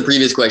back to the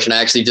previous question, I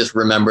actually just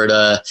remembered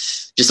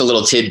just a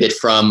little tidbit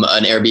from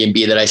an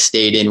Airbnb that I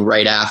stayed in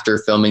right after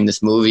filming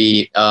this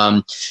movie.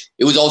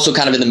 It was also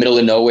kind of in the middle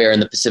of nowhere in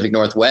the Pacific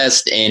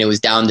Northwest, and it was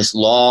down this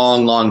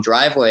long, long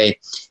driveway.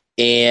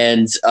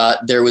 And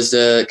there was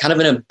a kind of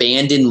an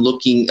abandoned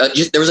looking,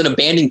 there was an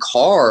abandoned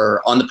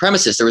car on the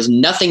premises. There was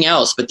nothing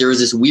else, but there was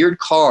this weird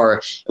car,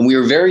 and we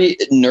were very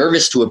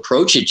nervous to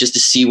approach it just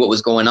to see what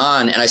was going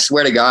on. And I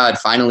swear to God,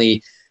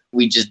 finally,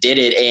 we just did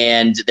it,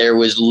 and there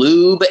was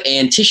lube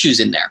and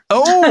tissues in there.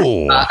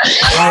 Oh,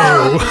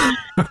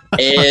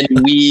 and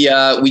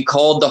we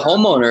called the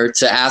homeowner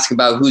to ask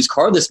about whose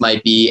car this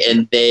might be,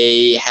 and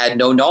they had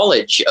no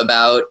knowledge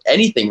about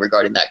anything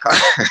regarding that car.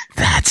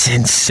 That's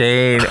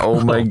insane. Oh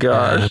my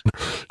God.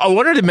 I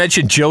wanted to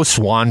mention Joe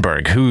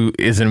Swanberg, who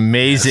is an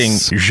amazing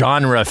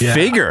genre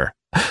figure.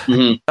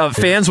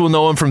 Fans will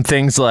know him from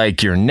things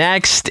like You're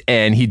Next,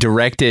 and he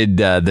directed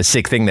The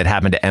Sick Thing That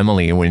Happened to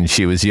Emily when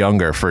she was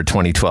younger for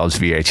 2012's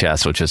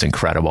VHS, which is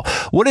incredible.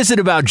 What is it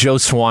about Joe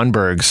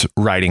Swanberg's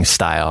writing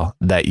style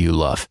that you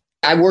love?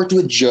 I worked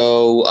with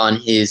Joe on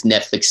his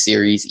Netflix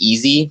series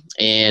Easy,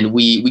 and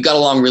we got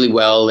along really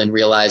well and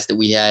realized that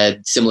we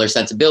had similar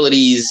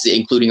sensibilities,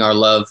 including our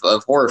love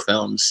of horror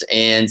films.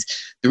 And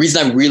the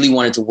reason I really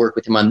wanted to work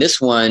with him on this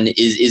one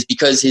is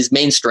because his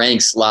main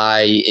strengths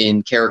lie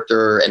in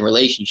character and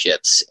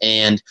relationships.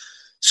 And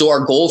so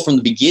our goal from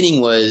the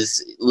beginning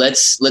was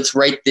let's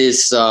write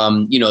this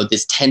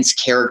this tense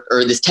character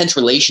or this tense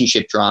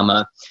relationship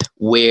drama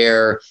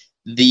where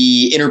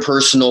the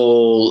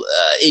interpersonal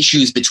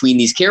issues between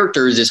these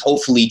characters is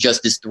hopefully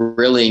just as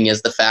thrilling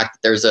as the fact that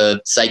there's a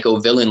psycho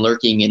villain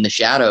lurking in the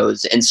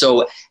shadows. And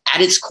so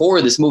at its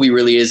core, this movie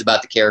really is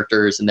about the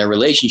characters and their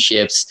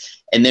relationships.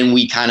 And then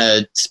we kind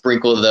of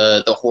sprinkle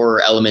the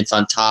horror elements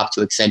on top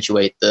to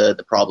accentuate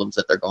the problems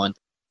that they're going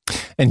through.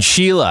 And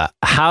Sheila,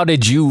 how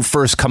did you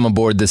first come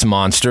aboard this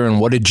monster, and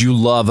what did you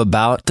love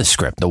about the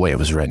script, the way it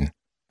was written?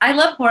 I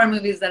love horror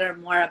movies that are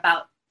more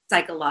about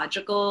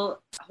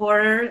psychological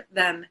horror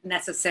than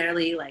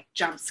necessarily like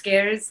jump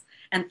scares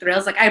and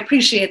thrills. Like I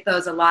appreciate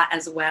those a lot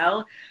as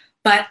well.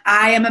 But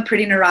I am a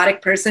pretty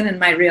neurotic person in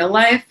my real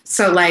life.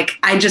 So like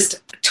I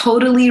just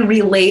totally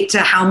relate to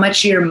how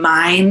much your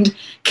mind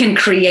can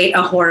create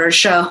a horror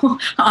show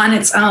on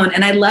its own.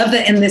 And I love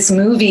that in this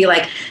movie,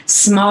 like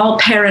small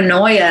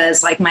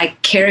paranoias, like my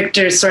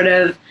character sort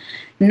of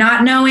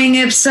not knowing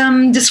if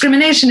some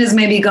discrimination is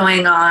maybe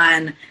going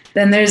on.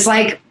 Then there's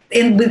like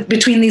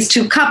between these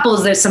two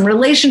couples, there's some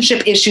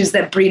relationship issues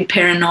that breed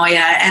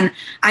paranoia. And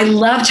I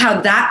loved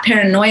how that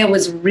paranoia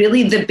was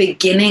really the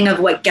beginning of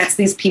what gets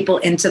these people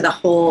into the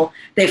hole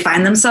they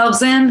find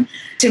themselves in.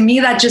 To me,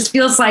 that just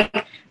feels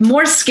like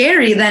more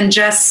scary than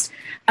just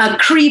a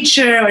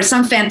creature or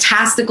some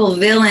fantastical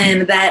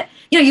villain that,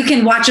 you know, you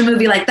can watch a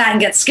movie like that and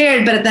get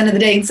scared, but at the end of the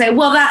day, you can say,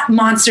 well, that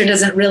monster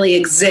doesn't really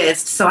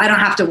exist, so I don't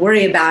have to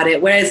worry about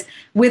it. Whereas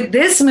with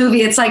this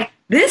movie, it's like,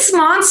 this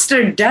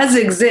monster does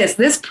exist.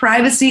 This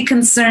privacy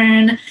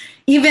concern,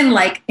 even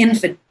like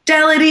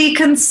infidelity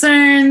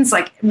concerns,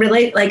 like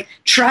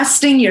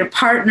trusting your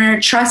partner,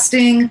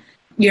 trusting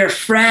your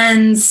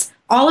friends,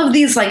 all of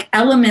these like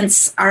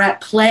elements are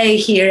at play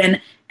here.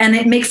 And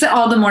it makes it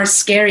all the more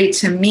scary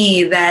to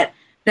me that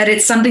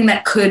it's something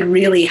that could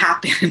really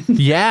happen.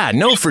 Yeah,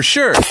 no, for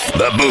sure.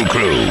 The Boo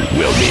Crew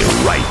will be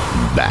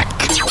right back.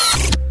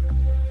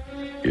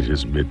 It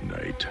is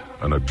midnight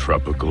on a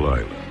tropical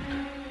island.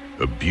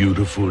 A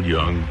beautiful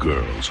young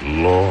girl's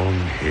long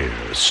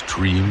hair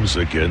streams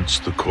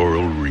against the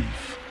coral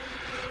reef.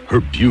 Her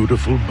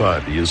beautiful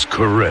body is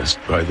caressed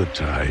by the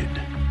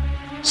tide.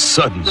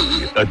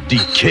 Suddenly, a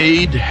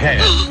decayed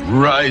hand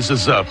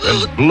rises up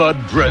and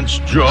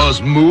blood-drenched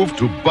jaws move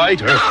to bite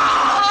her.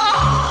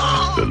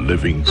 The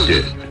living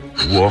dead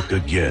walk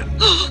again.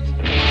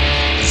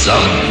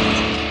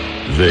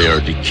 Zombie. They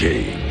are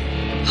decaying.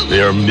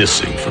 They are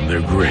missing from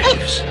their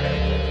graves.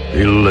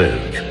 They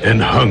live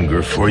and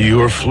hunger for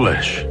your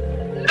flesh.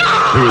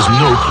 There is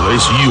no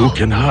place you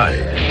can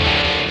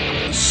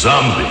hide.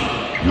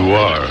 Zombie, you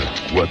are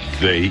what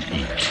they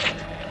eat.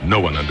 No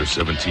one under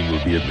 17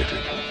 will be admitted.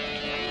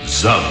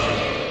 Zombie.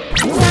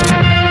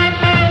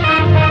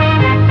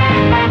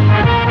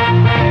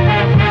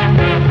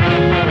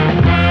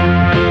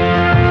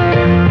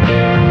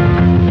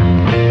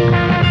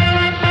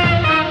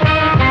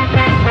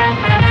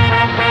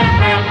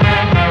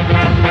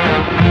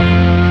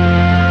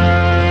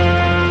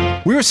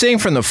 We were saying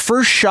from the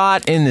first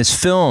shot in this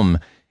film,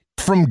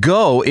 from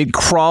go, it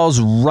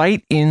crawls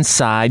right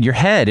inside your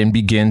head and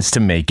begins to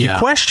make you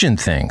question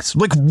things.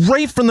 Like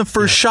right from the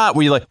first shot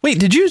where you're like, wait,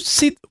 did you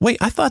see? Wait,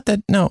 I thought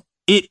that. No.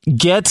 It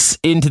gets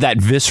into that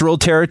visceral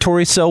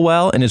territory so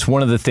well. And it's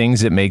one of the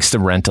things that makes the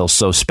rental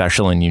so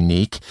special and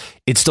unique.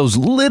 It's those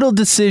little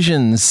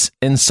decisions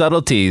and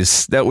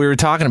subtleties that we were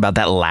talking about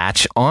that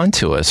latch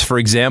onto us. For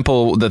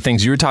example, the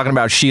things you were talking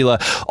about, Sheila.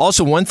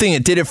 Also, one thing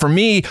that did it for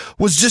me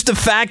was just the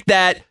fact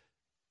that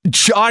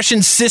Josh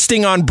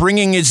insisting on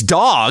bringing his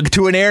dog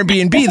to an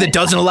Airbnb that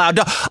doesn't allow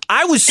dog.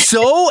 I was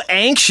so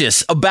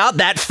anxious about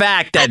that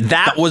fact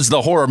that was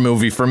the horror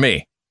movie for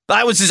me.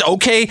 I was just,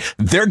 okay,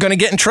 they're going to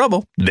get in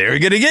trouble. They're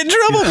going to get in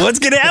trouble. What's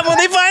going to happen when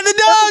they find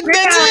the dog?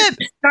 That's it.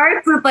 It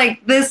starts with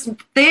like this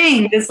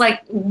thing, this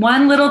like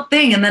one little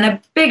thing, and then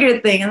a bigger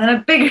thing, and then a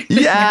bigger thing.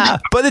 Yeah.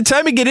 By the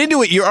time you get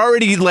into it, you're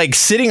already like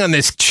sitting on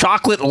this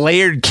chocolate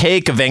layered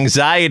cake of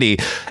anxiety,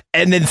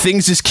 and then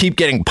things just keep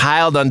getting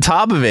piled on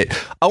top of it.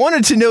 I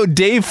wanted to know,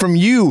 Dave, from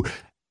you,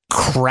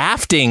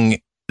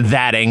 crafting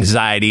that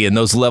anxiety and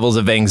those levels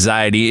of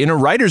anxiety in a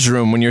writer's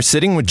room when you're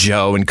sitting with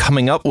Joe and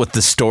coming up with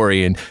the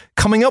story and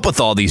coming up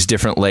with all these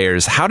different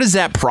layers. How does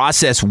that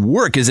process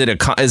work? Is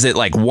it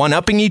like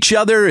one-upping each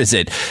other? Is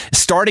it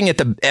starting at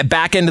the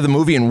back end of the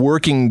movie and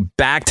working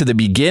back to the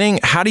beginning?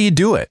 How do you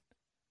do it?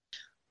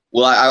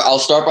 Well, I'll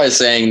start by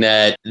saying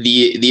that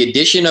the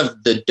addition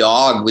of the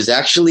dog was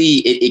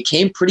actually, it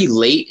came pretty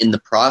late in the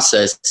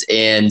process.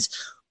 And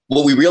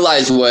what we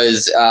realized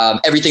was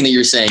everything that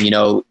you're saying, you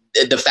know,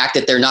 the fact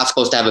that they're not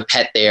supposed to have a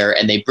pet there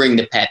and they bring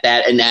the pet,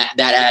 that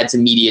adds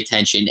immediate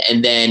tension.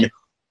 And then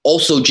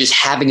also just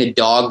having a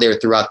dog there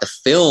throughout the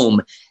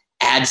film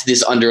adds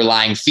this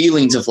underlying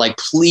feelings of like,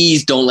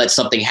 please don't let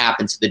something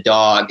happen to the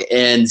dog.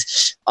 And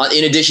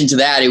in addition to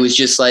that, it was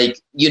just like,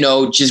 you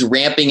know, just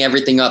ramping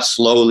everything up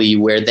slowly,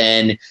 where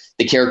then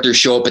the characters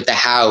show up at the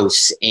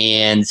house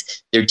and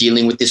they're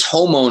dealing with this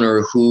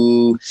homeowner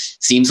who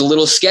seems a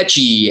little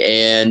sketchy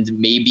and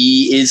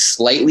maybe is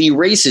slightly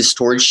racist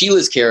towards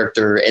Sheila's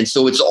character. And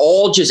so it's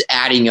all just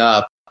adding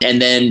up.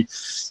 And then,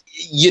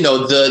 you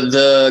know,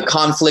 the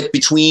conflict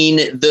between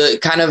the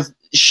kind of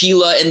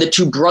Sheila and the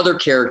two brother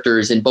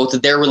characters and both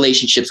of their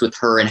relationships with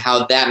her and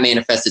how that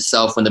manifests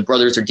itself when the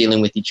brothers are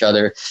dealing with each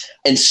other.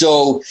 And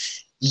so,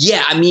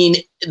 yeah, I mean,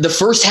 the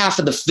first half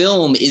of the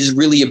film is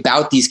really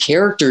about these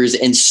characters.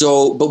 And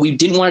so, but we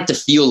didn't want it to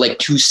feel like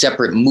two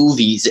separate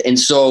movies. And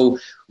so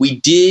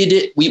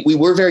we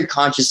were very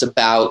conscious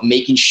about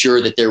making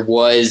sure that there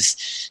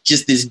was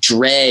just this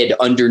dread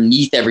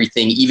underneath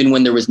everything, even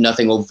when there was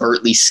nothing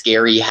overtly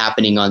scary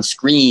happening on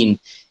screen.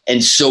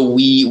 And so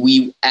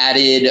we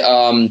added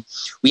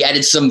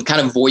some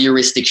kind of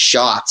voyeuristic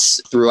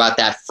shots throughout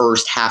that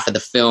first half of the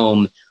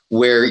film,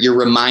 where you're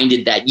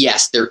reminded that,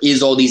 yes, there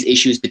is all these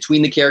issues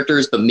between the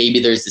characters, but maybe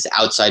there's this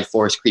outside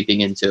force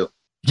creeping in too.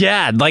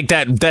 Yeah, like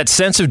that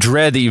sense of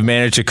dread that you've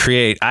managed to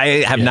create, I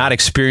have not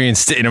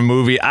experienced in a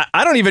movie.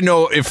 I don't even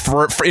know if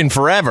in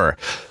forever,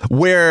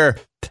 where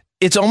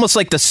it's almost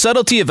like the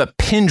subtlety of a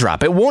pin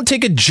drop. It won't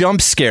take a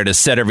jump scare to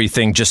set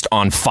everything just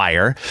on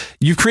fire.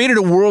 You've created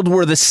a world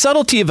where the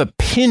subtlety of a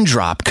pin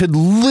drop could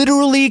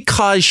literally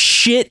cause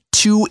shit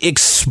to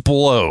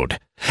explode.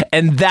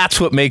 And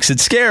that's what makes it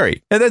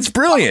scary. And that's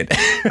brilliant.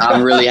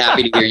 I'm really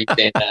happy to hear you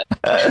say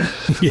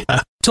that.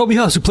 Yeah. Toby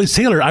Huss, who plays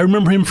Taylor, I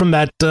remember him from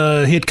that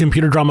hit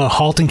computer drama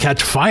Halt and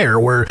Catch Fire,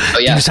 where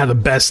he just had the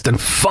best and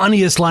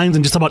funniest lines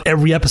in just about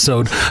every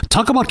episode.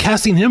 Talk about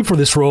casting him for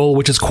this role,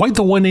 which is quite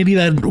the 180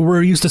 that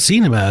we're used to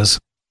seeing him as.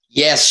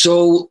 Yeah,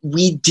 so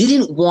we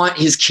didn't want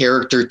his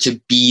character to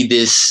be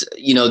this,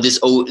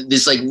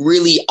 this like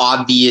really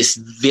obvious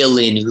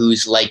villain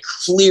who's like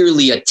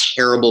clearly a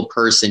terrible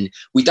person.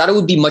 We thought it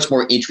would be much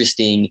more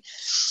interesting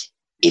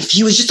if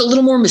he was just a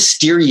little more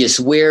mysterious,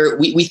 where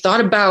we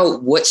thought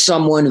about what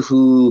someone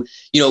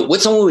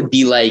would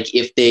be like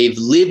if they've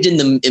lived in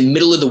the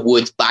middle of the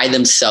woods by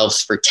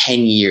themselves for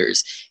 10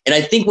 years. And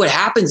I think what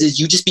happens is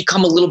you just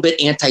become a little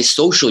bit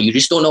antisocial. You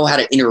just don't know how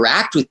to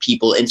interact with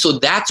people. And so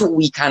that's what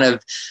we kind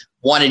of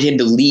wanted him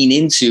to lean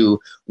into,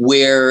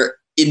 where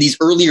in these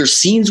earlier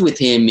scenes with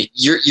him,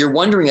 you're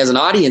wondering as an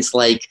audience,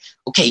 like,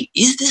 okay,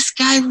 is this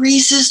guy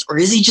racist or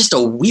is he just a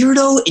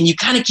weirdo? And you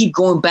kind of keep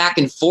going back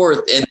and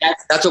forth. And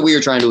that's what we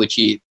were trying to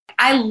achieve.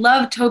 I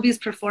love Toby's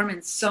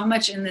performance so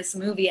much in this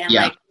movie. And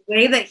like the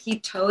way that he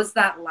toes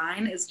that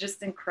line is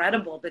just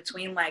incredible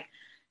between like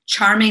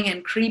charming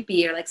and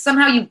creepy, or like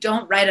somehow you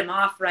don't write him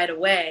off right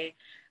away.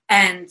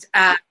 And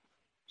I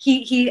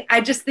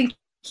just think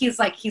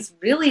he's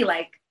really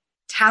like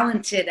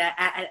talented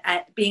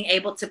at being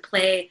able to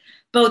play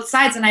both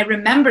sides. And I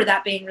remember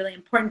that being really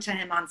important to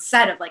him on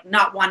set, of like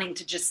not wanting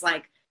to just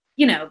like,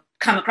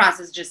 come across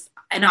as just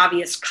an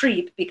obvious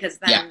creep, because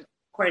then of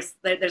course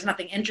there's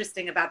nothing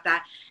interesting about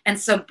that. And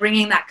so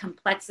bringing that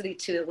complexity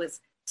to it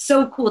was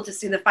so cool to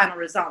see the final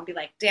result and be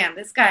like, damn,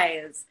 this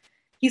guy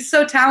he's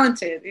so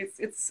talented.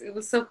 It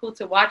was so cool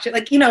to watch it.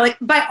 Like,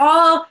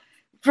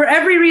 for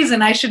every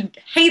reason I should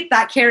hate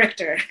that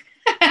character.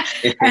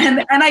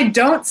 and I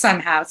don't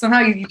somehow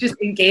he just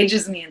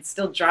engages me and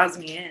still draws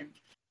me in.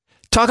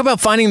 Talk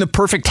about finding the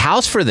perfect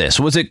house for this.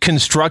 Was it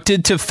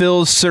constructed to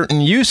fill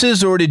certain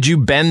uses, or did you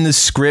bend the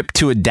script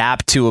to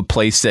adapt to a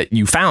place that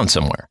you found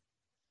somewhere?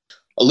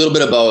 A little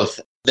bit of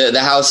both.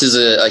 The house is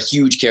a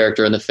huge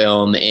character in the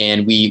film,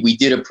 and we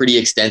did a pretty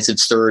extensive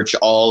search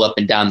all up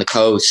and down the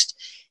coast.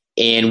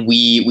 And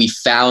we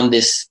found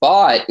this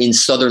spot in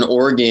Southern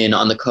Oregon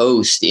on the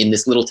coast in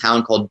this little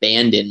town called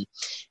Bandon.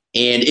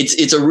 And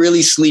it's a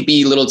really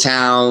sleepy little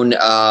town.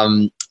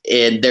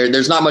 And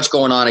there's not much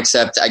going on,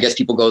 except I guess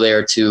people go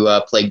there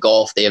to play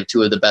golf. They have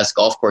two of the best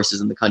golf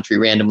courses in the country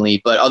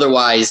randomly. But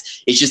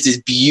otherwise, it's just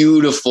this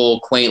beautiful,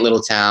 quaint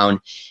little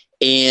town.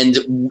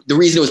 And the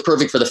reason it was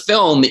perfect for the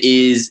film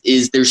is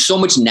there's so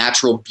much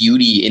natural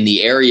beauty in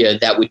the area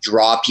that would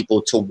draw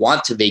people to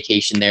want to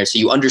vacation there. So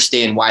you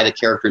understand why the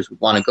characters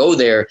would want to go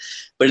there.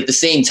 But at the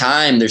same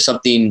time, there's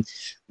something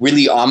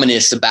really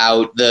ominous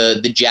about the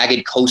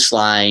jagged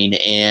coastline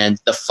and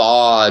the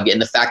fog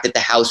and the fact that the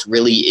house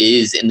really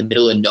is in the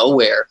middle of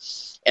nowhere.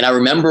 And I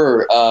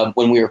remember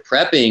when we were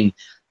prepping,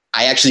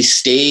 I actually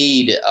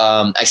stayed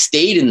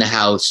in the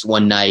house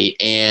one night,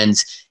 and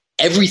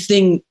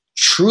everything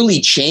truly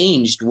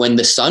changed when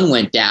the sun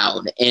went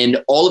down.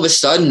 And all of a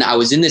sudden I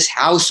was in this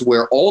house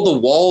where all the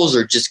walls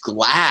are just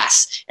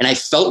glass, and I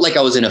felt like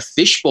I was in a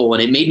fishbowl,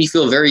 and it made me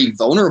feel very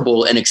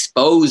vulnerable and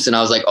exposed. And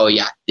I was like, oh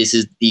yeah, this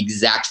is the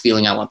exact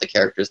feeling I want the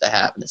characters to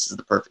have, and this is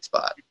the perfect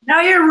spot.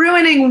 Now you're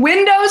ruining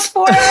windows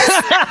for us.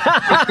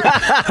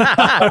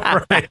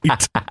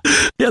 Right.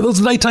 Yeah,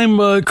 those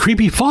nighttime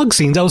creepy fog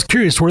scenes, I was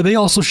curious, were they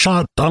also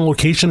shot on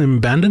location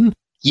in Bandon?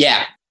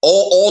 Yeah.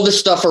 All the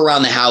stuff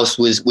around the house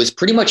was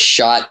pretty much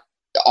shot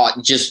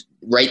just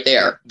right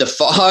there. The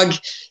fog,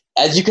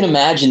 as you can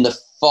imagine, the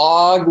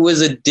fog was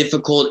a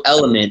difficult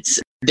element.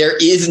 There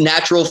is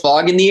natural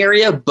fog in the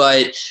area,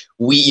 but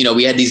we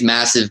had these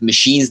massive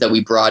machines that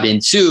we brought in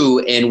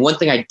too. And one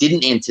thing I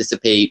didn't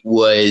anticipate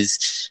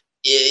was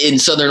in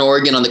Southern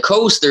Oregon on the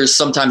coast, there's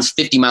sometimes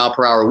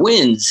 50-mile-per-hour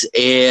winds,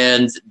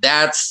 and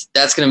that's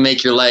going to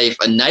make your life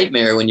a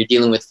nightmare when you're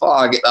dealing with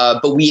fog.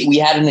 But we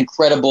had an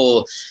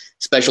incredible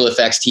special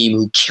effects team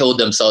who killed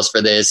themselves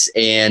for this.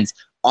 And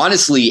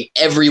honestly,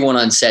 everyone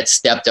on set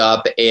stepped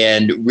up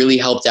and really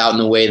helped out in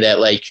a way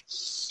that, like,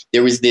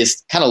 there was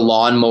this kind of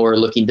lawnmower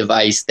looking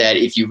device that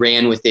if you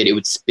ran with it, it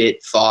would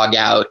spit fog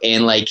out.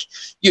 And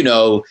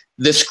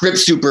the script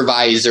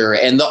supervisor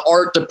and the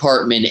art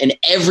department and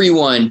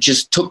everyone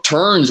just took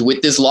turns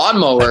with this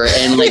lawnmower.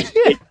 And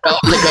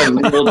felt like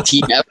a real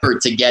team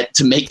effort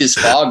to make this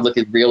fog look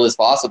as real as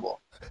possible.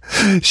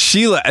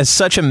 Sheila, as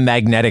such a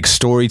magnetic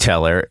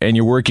storyteller, and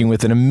you're working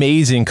with an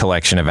amazing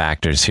collection of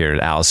actors here.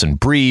 Alison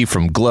Brie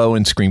from Glow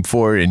and Scream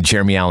 4, and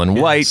Jeremy Allen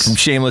White from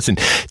Shameless, and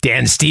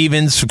Dan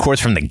Stevens, of course,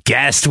 from The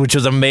Guest, which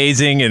was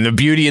amazing, and The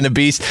Beauty and the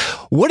Beast.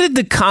 What did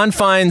the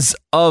confines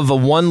of a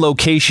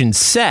one-location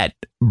set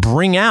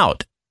bring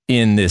out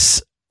in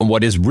this,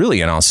 what is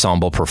really an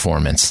ensemble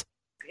performance?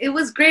 It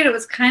was great.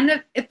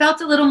 It felt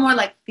a little more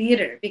like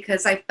theater,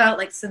 because I felt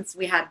like since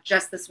we had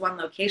just this one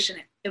location,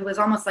 it was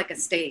almost like a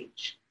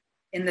stage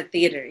in the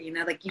theater,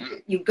 like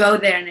you go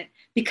there and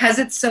because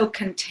it's so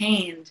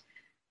contained,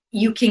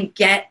 you can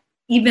get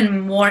even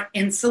more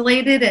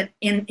insulated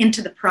and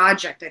into the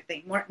project. I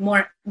think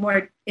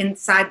more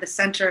inside the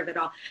center of it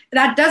all.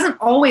 That doesn't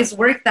always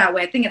work that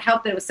way. I think it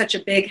helped that it was such a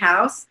big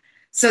house.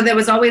 So there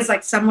was always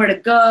like somewhere to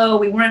go.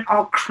 We weren't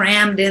all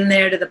crammed in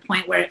there to the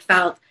point where it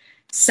felt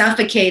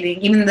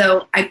suffocating, even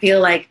though I feel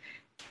like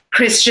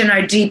Christian,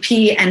 our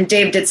DP, and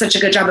Dave did such a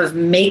good job of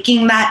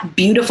making that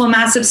beautiful,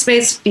 massive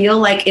space feel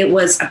like it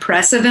was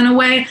oppressive in a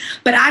way.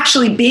 But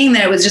actually being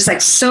there was just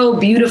like so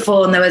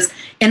beautiful, and there was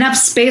enough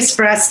space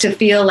for us to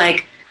feel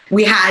like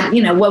we had,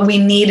 what we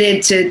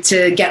needed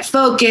to get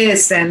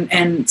focused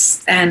and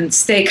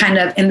stay kind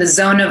of in the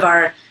zone of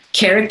our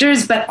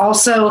characters. But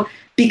also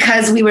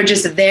because we were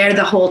just there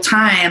the whole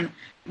time,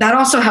 that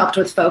also helped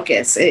with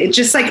focus.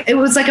 It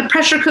was like a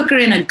pressure cooker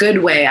in a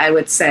good way, I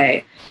would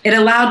say. It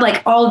allowed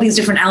like all of these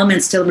different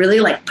elements to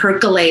really like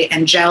percolate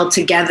and gel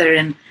together.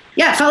 And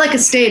yeah, it felt like a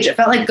stage. It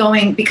felt like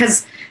going,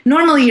 because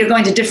normally you're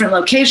going to different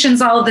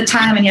locations all of the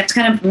time and you have to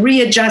kind of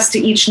readjust to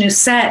each new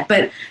set.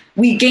 But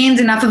we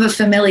gained enough of a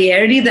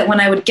familiarity that when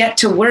I would get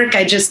to work,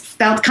 I just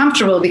felt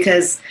comfortable,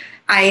 because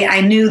I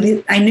knew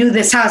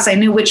this house. I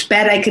knew which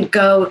bed I could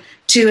go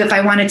to if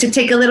I wanted to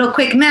take a little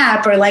quick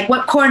nap, or like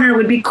what corner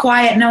would be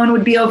quiet, no one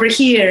would be over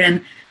here.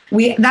 And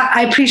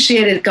I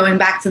appreciated going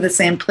back to the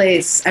same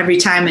place every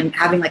time and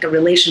having like a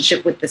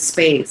relationship with the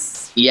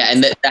space. Yeah,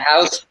 and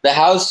the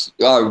house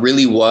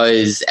really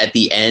was at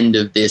the end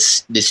of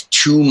this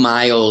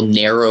 2-mile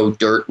narrow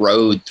dirt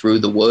road through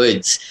the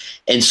woods.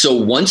 And so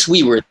once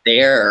we were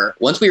there,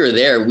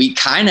 we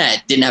kind of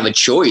didn't have a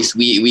choice.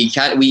 We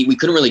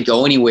couldn't really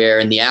go anywhere,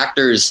 and the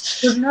actors.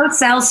 There's no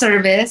cell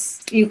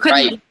service. You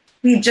couldn't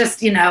be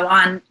just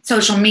on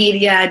social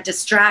media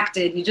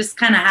distracted. You just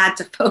kind of had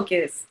to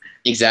focus.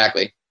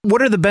 Exactly.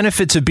 What are the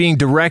benefits of being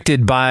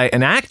directed by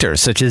an actor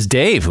such as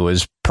Dave, who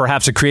is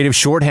perhaps a creative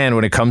shorthand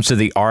when it comes to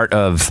the art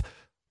of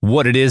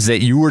what it is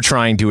that you were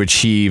trying to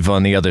achieve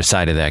on the other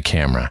side of that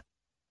camera?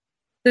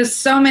 There's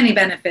so many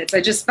benefits.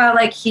 I just felt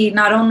like he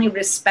not only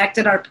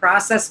respected our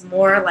process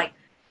more like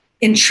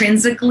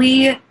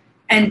intrinsically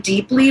and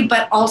deeply,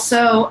 but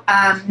also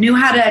knew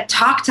how to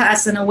talk to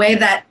us in a way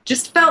that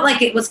just felt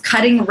like it was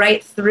cutting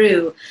right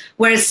through.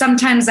 Whereas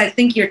sometimes I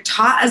think you're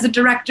taught as a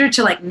director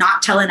to like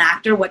not tell an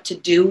actor what to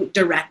do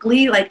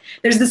directly. Like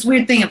there's this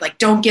weird thing of like,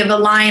 don't give a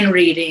line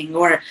reading,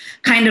 or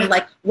kind of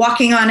like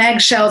walking on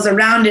eggshells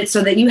around it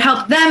so that you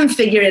help them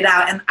figure it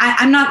out. And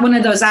I'm not one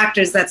of those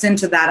actors that's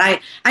into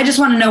that. I just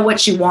want to know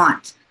what you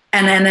want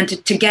and then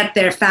to get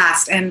there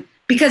fast. And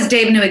because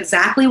Dave knew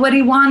exactly what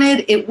he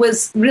wanted, it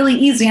was really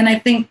easy. And I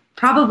think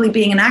probably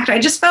being an actor, I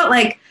felt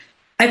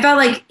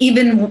like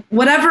even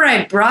whatever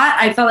I brought,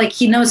 I felt like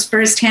he knows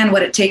firsthand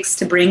what it takes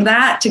to bring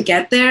that, to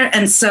get there.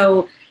 And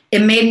so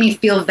it made me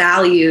feel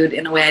valued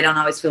in a way I don't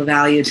always feel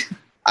valued.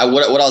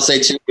 What I'll say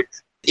too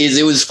is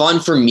it was fun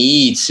for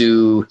me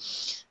to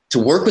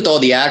work with all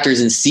the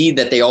actors and see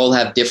that they all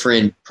have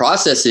different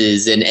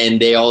processes and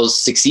they all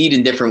succeed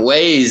in different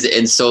ways.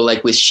 And so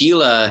like with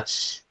Sheila,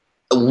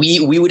 we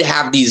would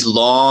have these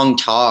long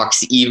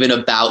talks even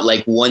about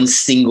like one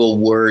single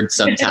word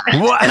sometimes.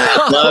 Wow. And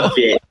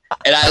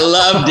I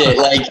loved it.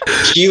 Like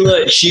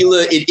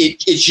Sheila, it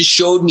just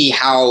showed me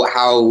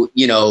how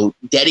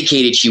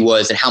dedicated she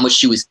was and how much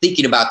she was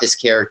thinking about this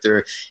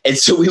character. And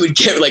so we would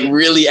get like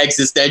really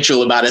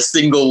existential about a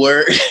single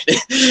word.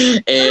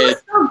 And it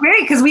was so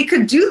great because we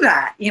could do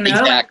that,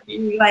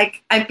 Exactly.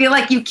 Like I feel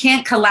like you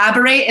can't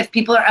collaborate if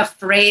people are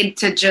afraid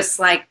to just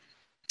like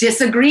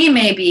disagree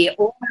maybe,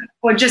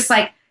 or just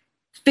like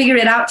figure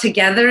it out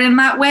together in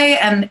that way.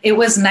 And it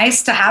was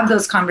nice to have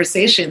those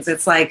conversations.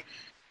 It's like,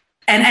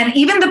 and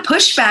even the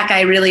pushback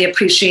I really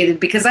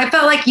appreciated, because I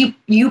felt like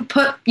you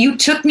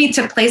took me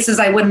to places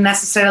I wouldn't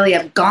necessarily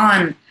have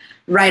gone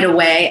right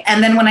away.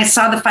 And then when I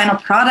saw the final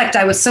product,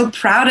 I was so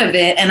proud of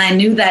it. And I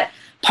knew that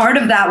part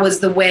of that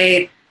was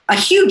a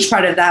huge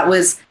part of that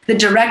was the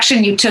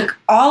direction you took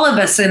all of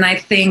us in, I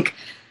think,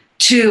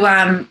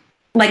 to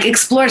like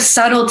explore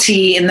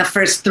subtlety in the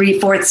first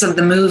 3/4 of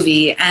the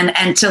movie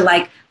and to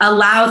like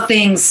allow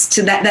things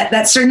to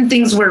that certain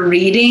things were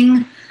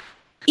reading,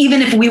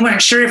 even if we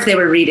weren't sure if they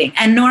were reading.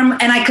 And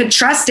I could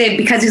trust Dave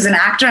because he's an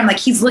actor. I'm like,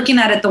 he's looking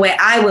at it the way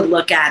I would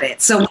look at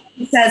it. So when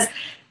he says,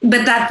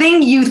 but that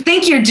thing you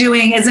think you're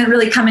doing isn't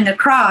really coming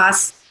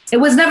across, it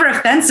was never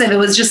offensive. It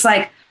was just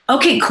like,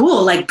 okay,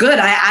 cool, like good.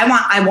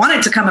 I want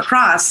it to come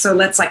across. So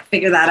let's like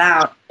figure that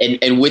out.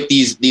 And with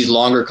these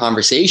longer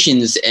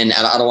conversations, and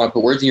I don't want to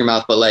put words in your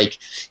mouth, but like,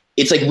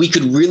 it's like we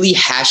could really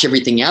hash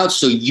everything out.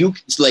 So you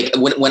like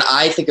when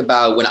I think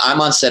about when I'm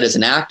on set as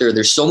an actor,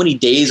 there's so many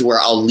days where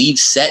I'll leave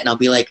set and I'll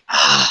be like,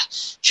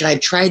 should I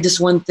have tried this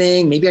one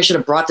thing? Maybe I should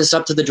have brought this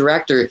up to the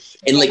director.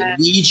 And like,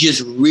 we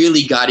just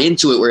really got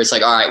into it where it's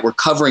like, all right, we're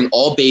covering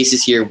all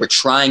bases here. We're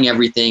trying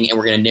everything and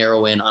we're going to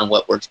narrow in on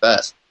what works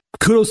best.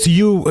 Kudos to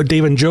you,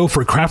 Dave and Joe,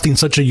 for crafting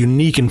such a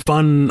unique and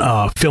fun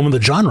film in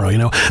the genre. You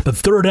know, the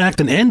third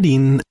act and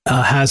ending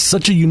has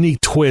such a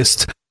unique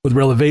twist with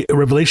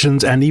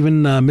revelations and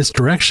even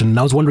misdirection. And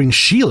I was wondering,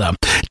 Sheila,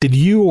 did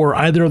you or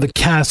either of the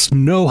cast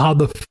know how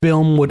the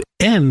film would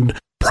end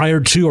prior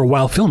to or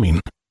while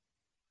filming?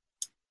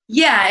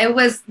 Yeah,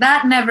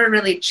 that never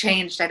really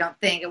changed. I don't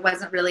think it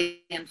wasn't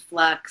really in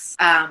flux.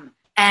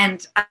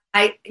 And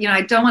I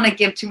don't want to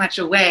give too much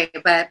away,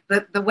 but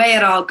the way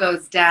it all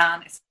goes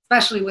down,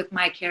 especially with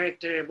my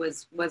character,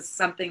 was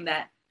something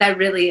that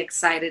really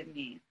excited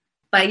me.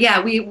 But yeah,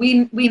 we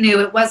knew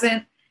it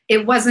wasn't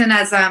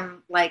as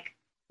like,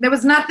 there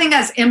was nothing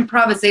as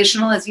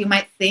improvisational as you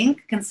might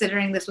think,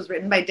 considering this was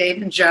written by Dave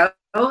and Joe.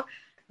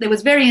 It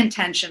was very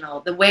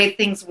intentional. The way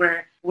things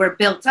were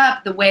built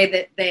up, the way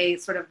that they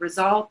sort of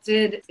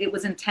resulted, it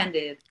was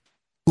intended.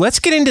 Let's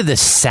get into the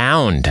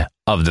sound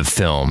of the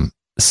film.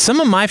 Some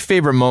of my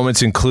favorite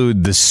moments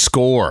include the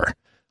score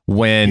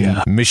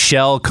when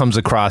Michelle comes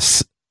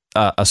across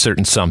a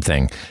certain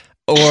something.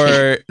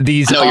 Or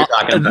these,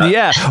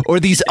 or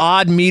these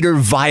odd meter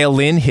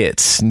violin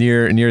hits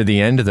near the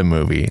end of the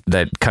movie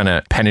that kind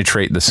of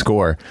penetrate the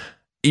score.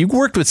 You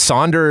worked with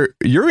Sonder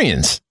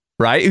Urians,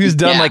 right? Who's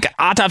done like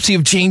Autopsy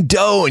of Jane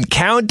Doe and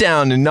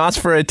Countdown and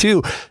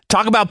Nosferatu.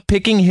 Talk about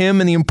picking him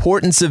and the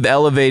importance of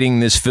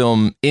elevating this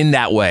film in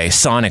that way,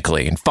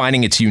 sonically, and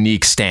finding its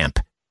unique stamp.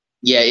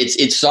 Yeah, it's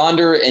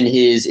Sonder and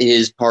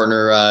his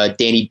partner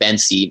Danny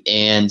Bensi,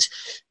 and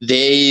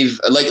they've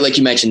like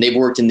you mentioned, they've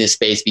worked in this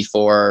space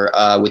before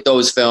with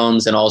those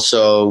films, and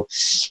also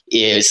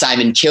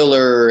Simon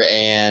Killer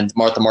and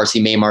Martha Marcy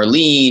May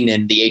Marlene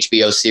and the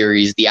HBO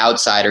series The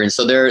Outsider, and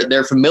so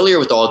they're familiar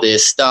with all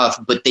this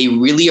stuff, but they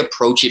really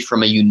approach it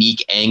from a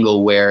unique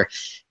angle where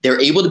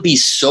they're able to be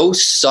so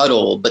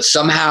subtle, but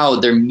somehow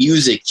their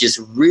music just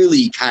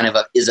really kind of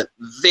is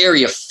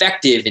very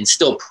effective and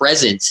still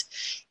present.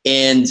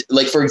 And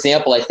like, for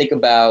example, I think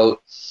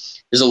about,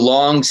 there's a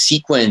long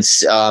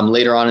sequence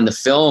later on in the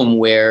film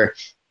where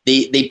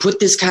they put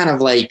this kind of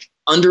like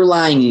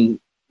underlying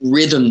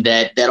rhythm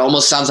that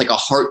almost sounds like a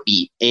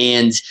heartbeat.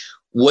 And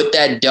what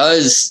that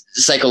does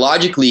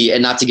psychologically,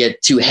 and not to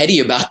get too heady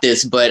about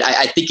this, but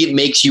I think it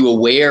makes you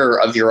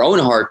aware of your own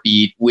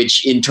heartbeat,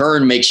 which in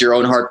turn makes your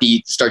own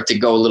heartbeat start to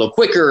go a little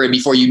quicker. And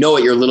before you know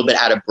it, you're a little bit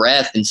out of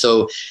breath. And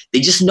so they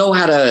just know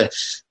how to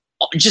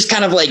just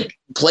kind of like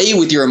play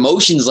with your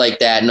emotions like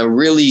that in a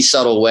really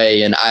subtle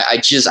way. And I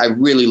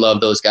really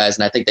love those guys,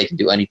 and I think they can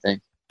do anything.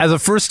 As a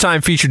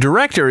first-time feature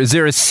director, is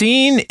there a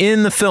scene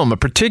in the film, a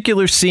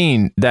particular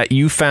scene that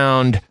you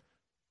found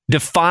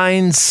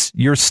defines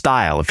your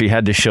style? If you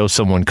had to show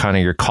someone kind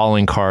of your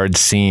calling card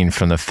scene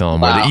from the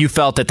film, or that you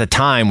felt at the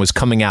time was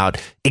coming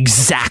out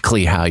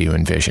exactly how you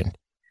envisioned?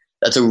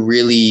 That's a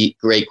really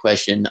great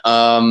question.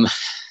 I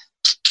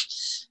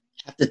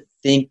have to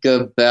think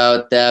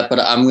about that, but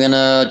I'm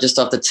gonna, just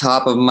off the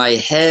top of my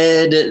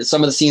head,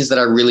 some of the scenes that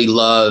I really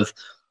love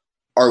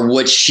are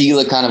what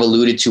Sheila kind of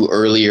alluded to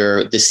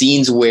earlier, the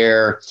scenes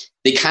where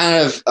they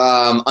kind of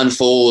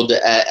unfold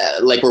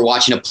like we're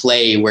watching a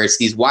play, where it's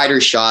these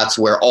wider shots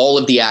where all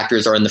of the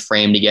actors are in the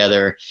frame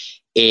together,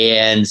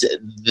 and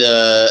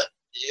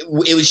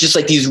it was just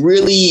like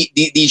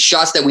these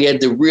shots that we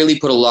had to really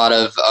put a lot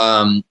of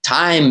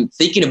time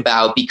thinking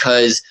about,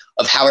 because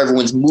of how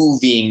everyone's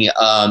moving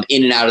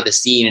in and out of the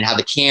scene, and how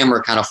the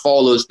camera kind of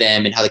follows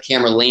them, and how the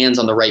camera lands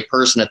on the right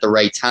person at the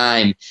right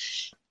time.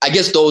 I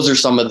guess those are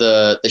some of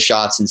the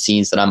shots and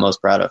scenes that I'm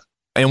most proud of.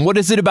 And what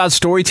is it about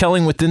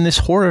storytelling within this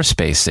horror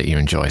space that you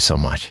enjoy so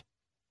much?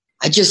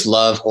 I just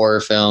love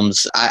horror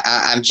films.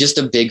 I'm just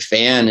a big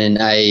fan, and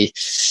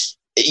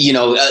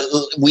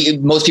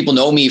most people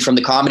know me from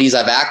the comedies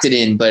I've acted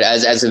in, but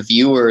as a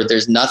viewer,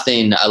 there's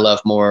nothing I love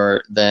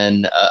more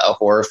than a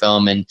horror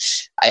film. And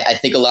I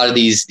think a lot of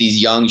these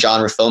young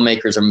genre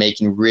filmmakers are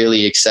making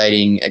really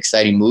exciting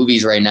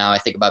movies right now. I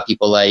think about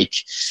people like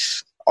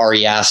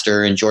Ari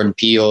Aster and Jordan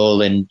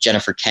Peele and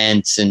Jennifer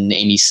Kent and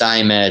Amy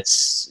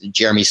Seimetz,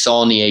 Jeremy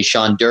Saulnier,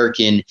 Sean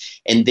Durkin,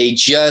 and they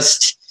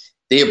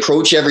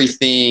approach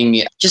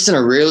everything just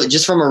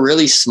from a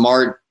really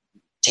smart,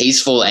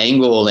 tasteful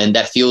angle, and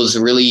that feels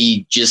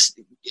really just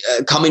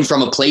coming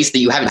from a place that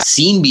you haven't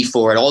seen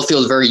before. It all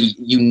feels very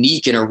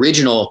unique and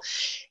original,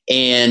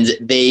 and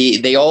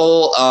they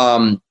all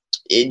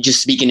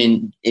just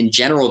speaking in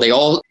general, they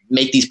all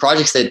make these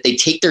projects that they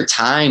take their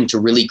time to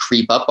really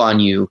creep up on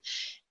you,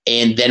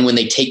 and then when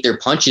they take their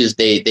punches,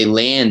 they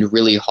land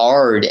really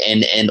hard,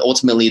 and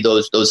ultimately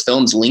those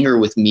films linger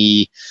with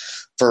me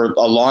for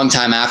a long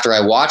time after I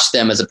watched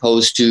them, as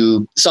opposed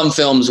to some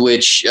films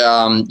which,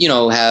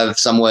 have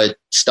somewhat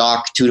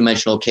stock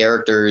two-dimensional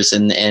characters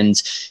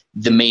and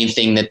the main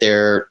thing that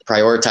they're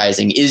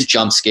prioritizing is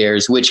jump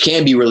scares, which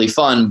can be really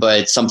fun,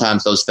 but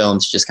sometimes those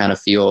films just kind of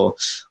feel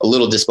a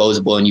little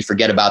disposable and you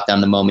forget about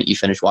them the moment you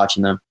finish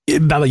watching them.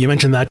 Now that you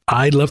mentioned that,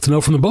 I'd love to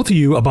know from the both of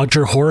you about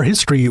your horror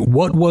history.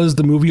 What was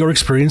the movie or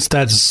experience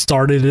that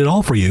started it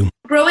all for you?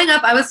 Growing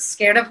up, I was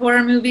scared of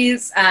horror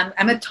movies.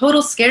 I'm a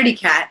total scaredy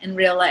cat in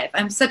real life.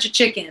 I'm such a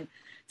chicken.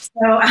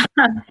 So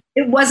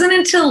it wasn't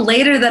until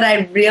later that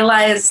I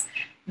realized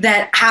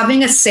that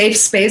having a safe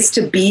space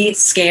to be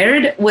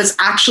scared was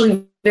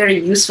actually very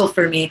useful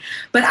for me.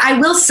 But I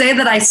will say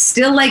that I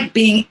still like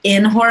being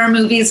in horror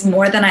movies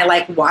more than I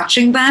like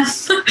watching them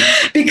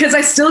because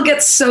I still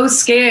get so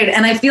scared.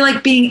 And I feel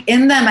like being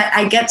in them,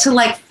 I get to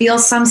like feel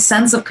some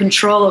sense of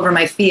control over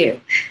my fear.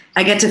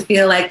 I get to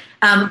feel like,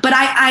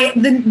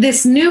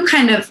 this new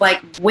kind of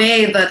like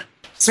wave of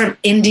sort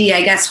of indie,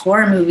 I guess,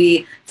 horror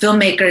movie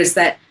filmmakers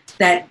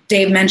that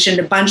Dave mentioned,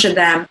 a bunch of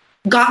them,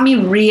 got me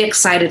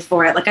re-excited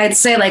for it. Like I'd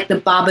say like The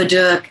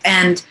Babadook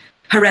and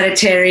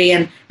Hereditary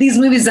and these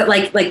movies that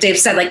like Dave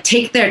said, like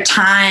take their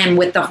time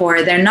with the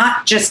horror. They're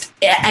not just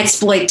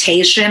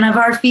exploitation of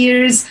our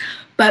fears,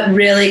 but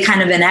really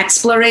kind of an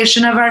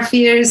exploration of our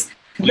fears.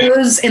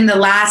 Those in the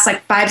last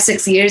like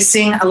 5-6 years,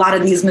 seeing a lot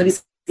of these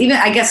movies, even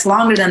I guess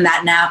longer than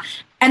that now.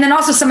 And then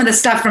also some of the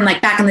stuff from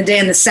like back in the day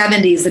in the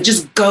 70s that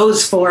just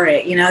goes for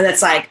it,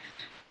 that's like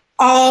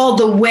all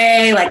the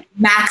way, like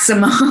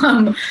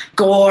maximum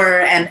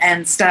gore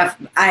and stuff.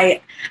 I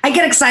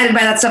get excited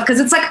by that stuff because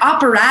it's like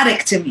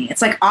operatic to me.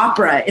 It's like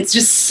opera. It's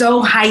just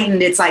so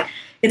heightened. It's like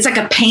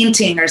a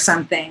painting or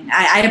something.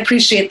 I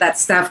appreciate that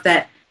stuff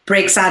that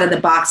breaks out of the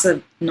box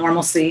of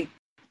normalcy.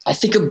 I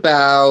think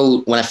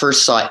about when I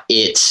first saw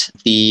it,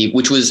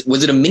 which was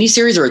it a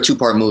miniseries or a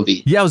 2-part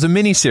movie? Yeah, it was a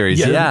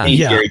miniseries.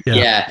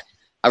 Yeah.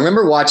 I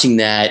remember watching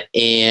that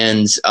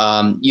and,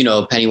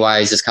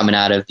 Pennywise is coming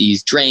out of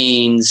these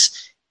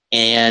drains.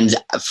 And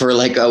for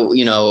like a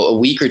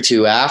week or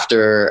two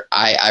after,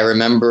 I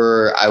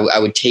remember I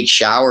would take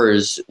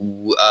showers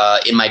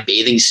in my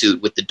bathing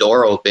suit with the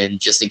door open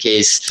just in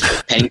case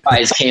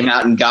Pennywise came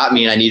out and got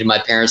me and I needed my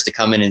parents to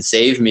come in and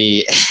save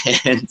me.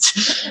 And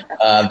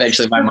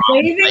eventually my mom...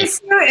 bathing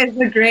suit is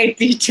a great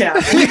detail.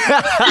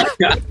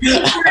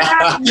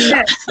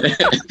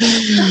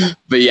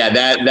 But yeah,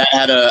 that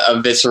had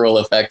a visceral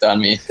effect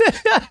on me.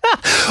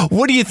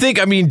 What do you think?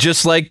 I mean,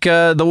 just like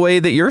the way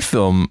that your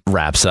film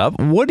wraps up,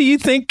 what do you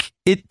think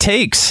it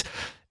takes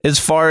as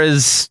far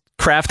as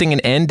crafting an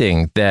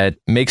ending that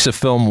makes a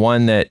film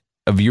one that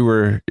a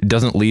viewer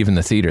doesn't leave in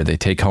the theater, they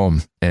take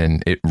home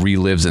and it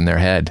relives in their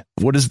head?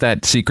 What is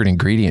that secret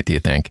ingredient, do you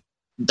think?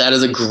 That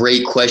is a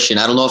great question.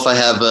 I don't know if I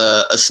have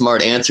a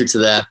smart answer to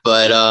that,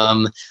 but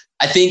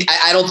I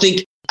don't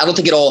think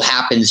it all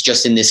happens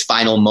just in this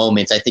final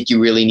moment. I think you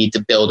really need to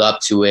build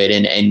up to it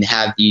and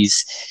have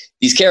these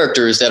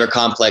characters that are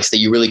complex that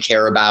you really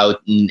care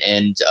about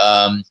and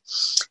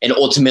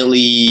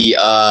ultimately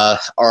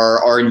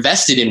are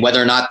invested in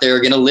whether or not they're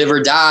going to live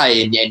or die,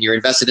 and you're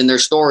invested in their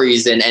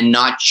stories and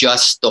not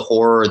just the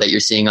horror that you're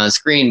seeing on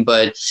screen.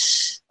 But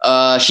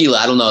Sheila,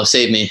 I don't know,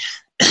 save me.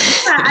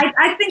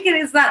 I think it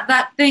is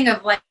that thing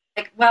of like,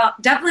 well,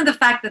 definitely the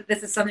fact that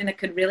this is something that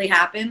could really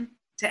happen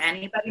to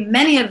anybody.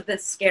 Many of the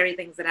scary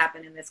things that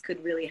happen in this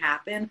could really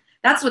happen.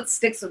 That's what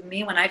sticks with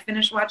me when I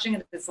finish watching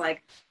it. It's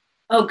like,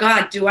 oh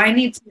God, do I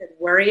need to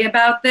worry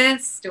about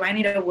this? Do I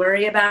need to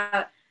worry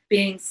about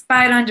being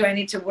spied on? Do I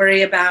need to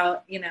worry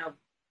about,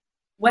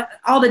 what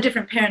all the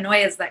different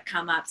paranoias that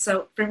come up?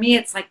 So for me,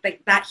 it's like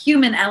that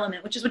human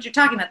element, which is what you're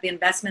talking about, the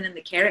investment in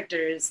the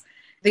characters,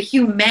 the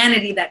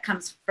humanity that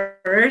comes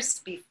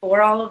first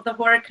before all of the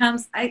horror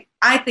comes. I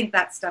think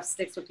that stuff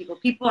sticks with people.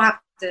 People have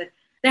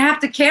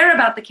to care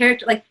about the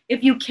character. Like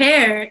if you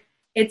care,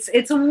 it's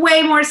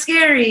way more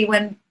scary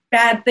when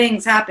bad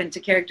things happen to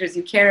characters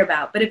you care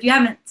about. But if you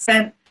haven't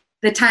spent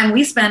the time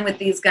we spend with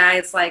these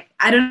guys, like,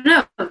 I don't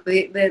know,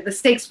 the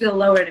stakes feel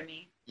lower to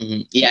me.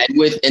 Mm-hmm. Yeah.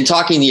 And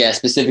talking,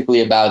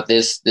 specifically about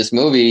this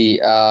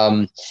movie,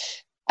 I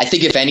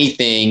think if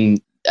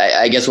anything,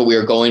 I guess what we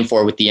were going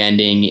for with the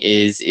ending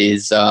is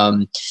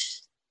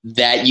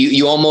that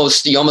you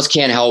almost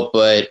can't help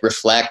but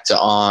reflect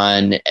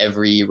on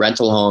every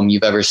rental home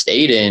you've ever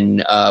stayed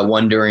in,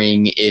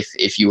 wondering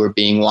if you were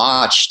being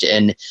watched,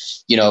 and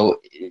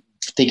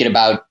thinking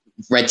about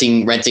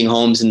renting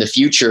homes in the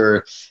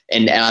future.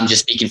 And I'm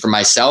just speaking for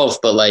myself,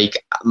 but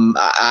like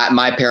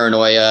my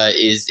paranoia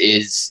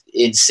is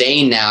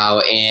insane now,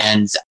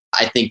 and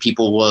I think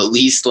people will at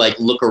least like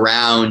look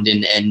around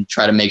and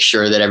try to make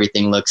sure that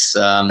everything looks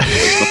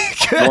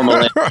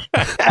normal.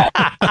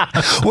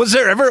 Was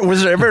there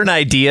ever an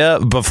idea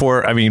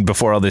before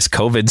all this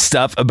COVID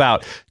stuff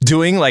about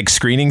doing like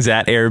screenings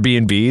at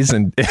Airbnbs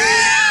and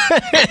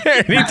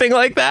anything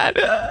like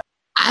that?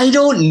 I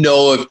don't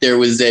know if there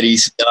was any.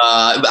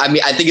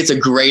 I think it's a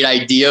great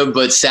idea,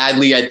 but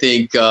sadly, I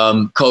think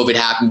COVID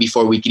happened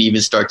before we could even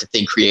start to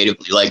think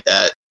creatively like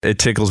that. It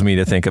tickles me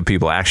to think of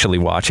people actually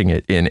watching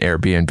it in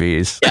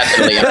Airbnbs.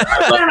 Definitely.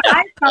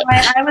 I saw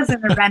it. I was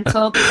in a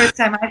rental the first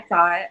time I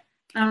saw it.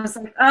 I was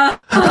like, oh.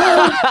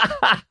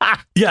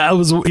 Yeah, I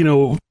was,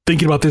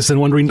 thinking about this and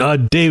wondering,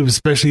 Dave,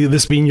 especially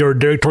this being your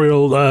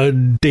directorial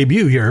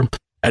debut here,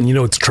 and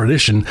it's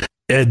tradition.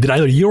 Did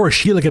either you or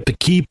Sheila get to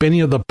keep any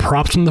of the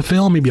props from the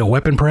film? Maybe a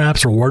weapon,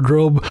 perhaps, or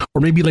wardrobe,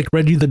 or maybe like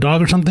Reggie the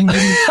dog or something?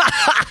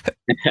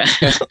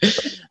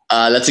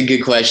 That's a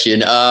good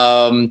question.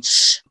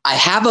 I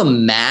have a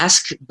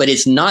mask, but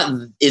it's not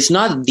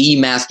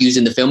the mask used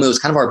in the film. It was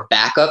kind of our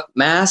backup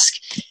mask.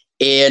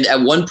 And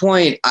at one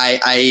point,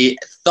 I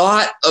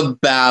thought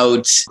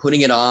about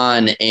putting it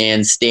on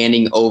and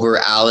standing over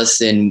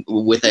Allison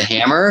with a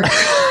hammer.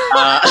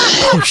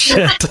 Oh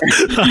shit!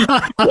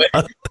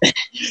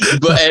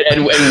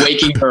 and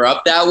waking her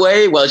up that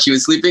way while she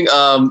was sleeping.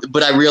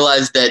 But I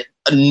realized that,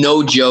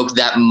 no joke,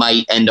 that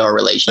might end our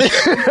relationship.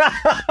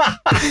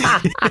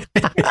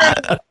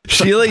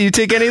 Sheila, you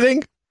take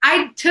anything?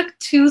 I took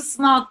 2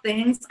 small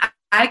things. I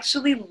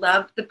actually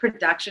loved the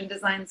production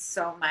design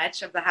so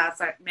much of the house.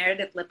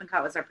 Meredith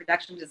Lippincott was our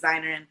production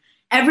designer, and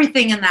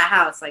everything in that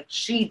house, like,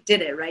 she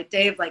did it, right,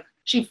 Dave? Like,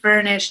 she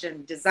furnished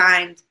and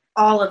designed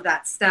all of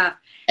that stuff.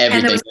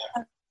 Everything. And it was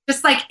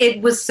just like,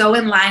 it was so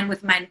in line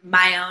with my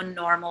own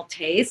normal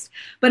taste.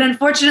 But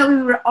unfortunately,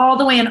 we were all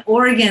the way in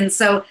Oregon.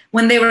 So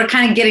when they were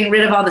kind of getting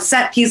rid of all the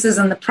set pieces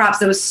and the props,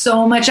 there was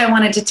so much I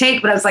wanted to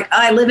take. But I was like,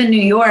 I live in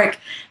New York.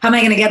 How am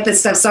I going to get this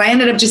stuff? So I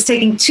ended up just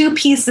taking 2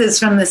 pieces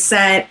from the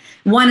set.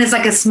 One is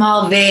like a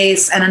small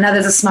vase, and another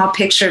is a small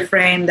picture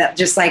frame that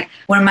just like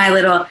were my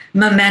little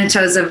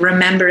mementos of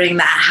remembering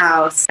that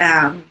house.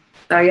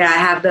 So yeah, I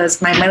have those,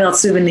 my little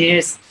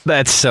souvenirs.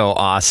 That's so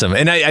awesome.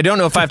 And I don't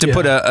know if I have to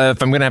put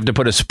if I'm going to have to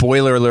put a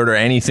spoiler alert or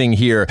anything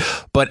here,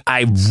 but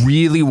I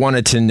really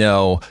wanted to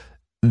know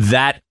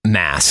that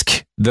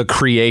mask, the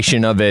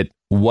creation of it,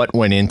 what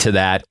went into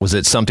that. Was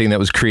it something that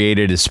was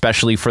created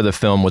especially for the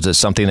film? Was it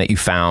something that you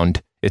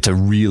found? It's a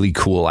really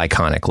cool,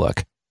 iconic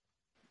look.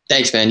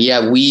 Thanks, man.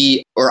 Yeah,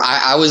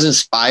 I was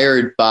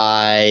inspired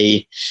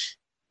by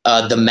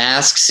the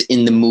masks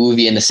in the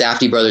movie, in the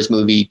Safdie brothers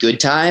movie, Good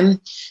Time,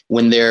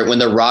 when they're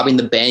robbing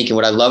the bank. And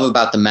what I love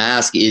about the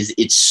mask is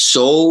it's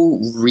so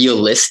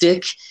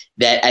realistic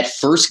that at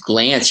first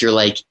glance you're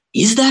like,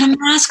 is that a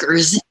mask or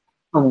is it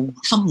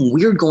something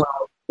weird going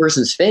on with the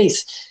person's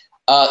face?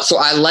 So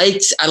I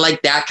liked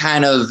that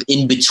kind of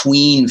in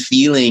between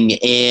feeling.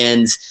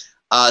 And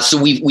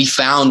so we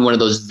found one of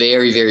those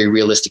very, very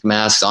realistic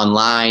masks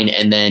online,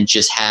 and then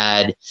just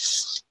had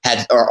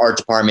our art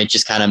department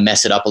just kind of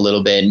mess it up a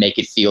little bit and make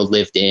it feel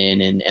lived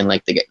in and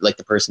like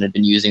the person had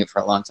been using it for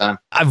a long time.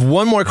 I have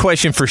one more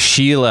question for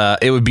Sheila.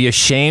 It would be a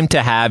shame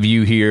to have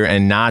you here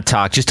and not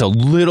talk just a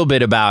little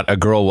bit about A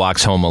Girl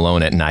Walks Home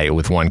Alone at Night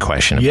with one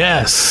question.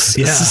 Yes.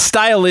 Yeah.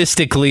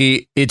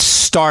 Stylistically, it's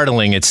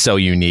startling. It's so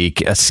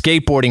unique. A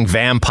skateboarding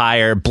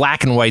vampire,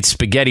 black and white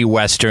spaghetti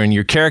western.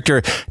 Your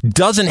character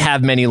doesn't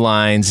have many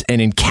lines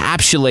and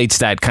encapsulates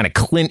that kind of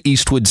Clint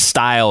Eastwood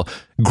style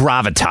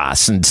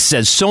gravitas and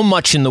says so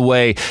much in the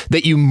way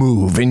that you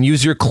move and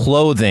use your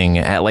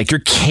clothing, like your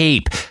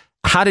cape.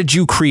 How did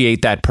you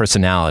create that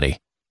personality?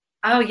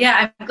 Oh,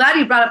 yeah. I'm glad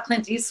you brought up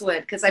Clint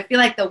Eastwood, because I feel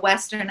like the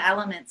Western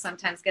element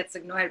sometimes gets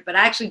ignored, but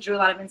I actually drew a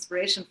lot of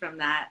inspiration from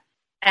that.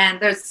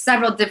 And there's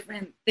several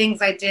different things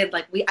I did.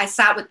 Like I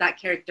sat with that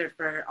character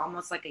for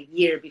almost like a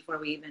year before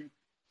we even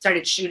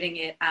started shooting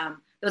it.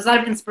 There was a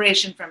lot of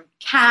inspiration from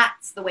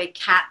cats, the way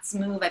cats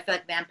move. I feel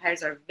like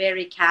vampires are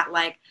very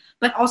cat-like,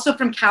 but also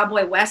from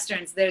cowboy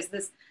westerns. There's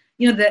this,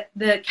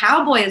 the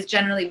cowboy is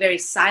generally very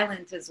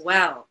silent as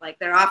well. Like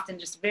they're often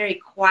just very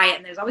quiet,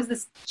 and there's always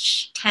this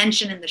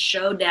tension in the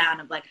showdown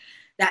of like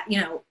that,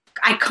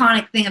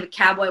 iconic thing of a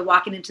cowboy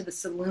walking into the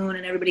saloon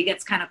and everybody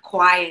gets kind of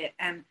quiet.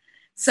 And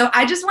so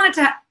I just wanted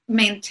to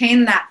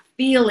maintain that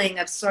feeling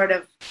of sort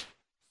of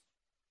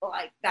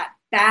like that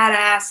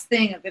badass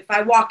thing of if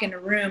I walk in a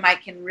room, I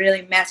can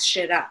really mess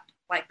shit up.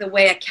 Like the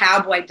way a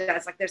cowboy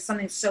does, like there's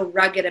something so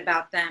rugged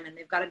about them, and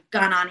they've got a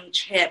gun on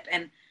each hip.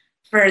 And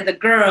for the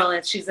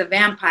girl, she's a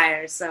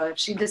vampire. So if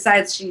she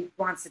decides she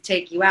wants to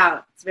take you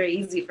out, it's very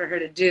easy for her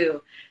to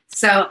do.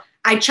 So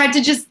I tried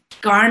to just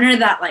garner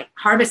that, like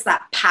harvest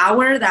that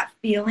power, that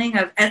feeling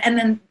of, and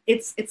then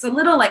it's a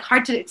little like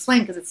hard to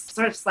explain because it's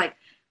sort of like,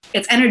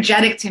 it's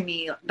energetic to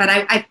me. But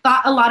I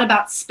thought a lot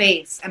about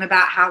space and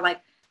about how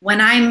like when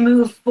I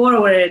move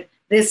forward,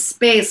 this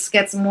space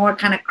gets more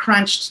kind of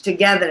crunched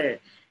together.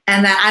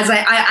 And that as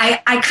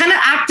I kind of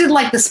acted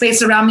like the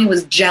space around me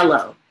was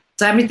Jell-O.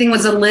 So everything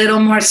was a little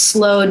more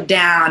slowed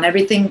down.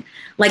 Everything,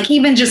 like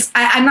even just,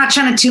 I'm not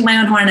trying to toot my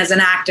own horn as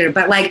an actor,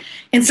 but like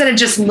instead of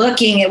just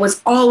looking, it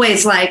was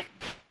always like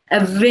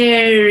a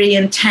very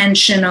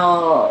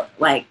intentional,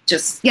 like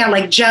just, yeah,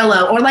 like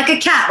Jell-O, or like a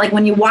cat. Like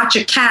when you watch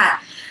a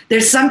cat,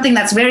 there's something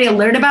that's very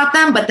alert about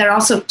them, but they're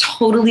also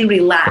totally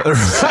relaxed.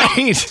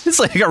 Right. It's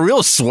like a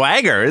real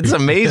swagger. It's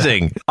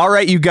amazing. All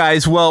right, you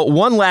guys. Well,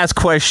 one last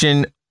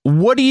question.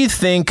 What do you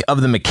think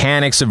of the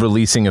mechanics of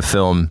releasing a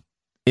film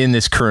in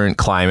this current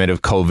climate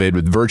of COVID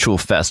with virtual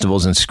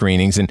festivals and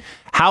screenings? And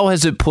how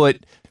has it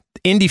put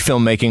indie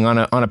filmmaking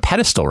on a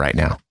pedestal right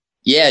now?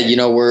 Yeah,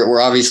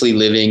 we're obviously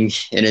living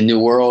in a new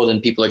world,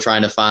 and people are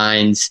trying to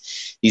find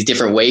these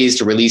different ways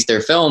to release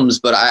their films.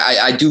 But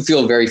I do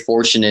feel very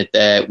fortunate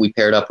that we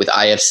paired up with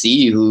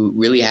IFC, who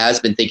really has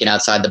been thinking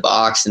outside the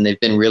box, and they've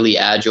been really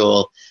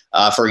agile.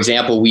 For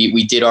example,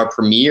 we did our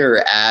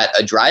premiere at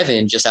a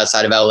drive-in just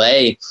outside of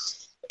LA.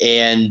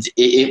 And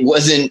it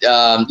wasn't,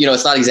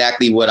 it's not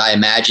exactly what I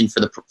imagined for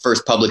the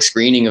first public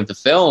screening of the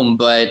film,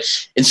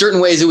 but in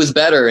certain ways it was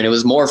better and it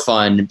was more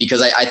fun,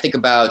 because I think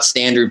about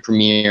standard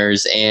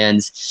premieres,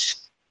 and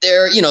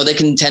they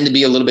can tend to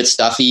be a little bit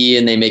stuffy,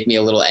 and they make me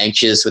a little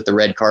anxious with the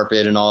red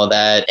carpet and all of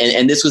that.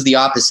 And this was the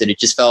opposite. It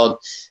just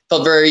felt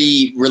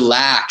very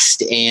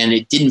relaxed, and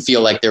it didn't feel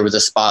like there was a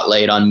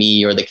spotlight on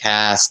me or the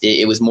cast.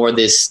 It was more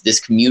this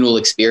communal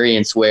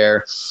experience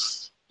where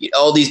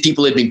all these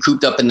people had been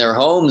cooped up in their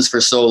homes for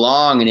so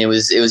long, and it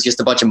was just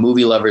a bunch of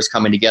movie lovers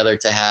coming together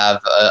to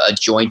have a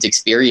joint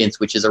experience,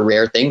 which is a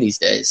rare thing these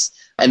days.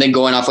 And then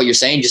going off what you're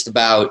saying just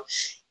about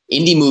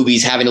indie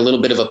movies having a little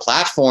bit of a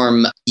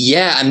platform.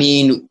 Yeah, I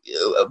mean,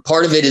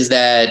 part of it is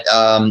that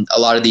a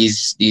lot of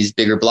these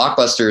bigger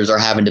blockbusters are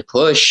having to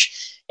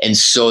push. And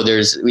so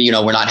there's, we're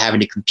not having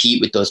to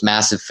compete with those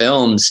massive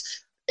films.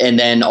 And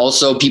then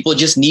also people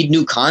just need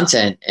new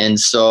content.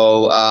 And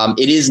so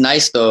it is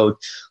nice, though,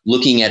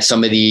 looking at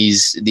some of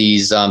these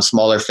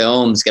smaller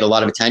films get a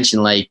lot of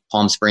attention, like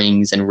Palm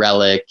Springs and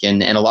Relic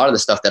and a lot of the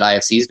stuff that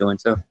IFC is doing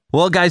too.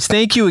 Well, guys,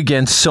 thank you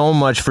again so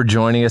much for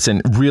joining us,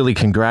 and really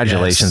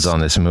congratulations on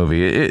this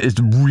movie. It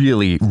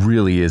really,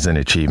 really is an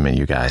achievement,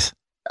 you guys.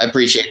 I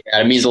appreciate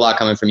that. It means a lot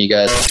coming from you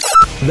guys.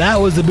 That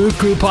was the Boo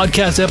Crew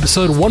Podcast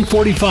episode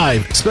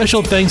 145.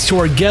 Special thanks to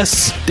our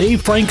guests,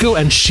 Dave Franco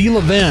and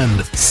Sheila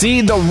Vand.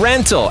 See The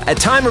Rental at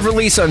time of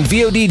release on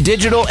VOD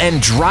digital and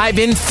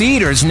drive-in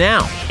theaters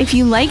now. If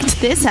you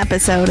liked this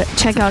episode,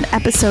 check out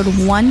episode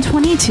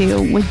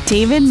 122 with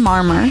David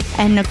Marmer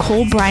and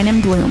Nicole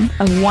Bryden-Bloom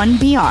of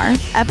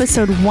 1BR,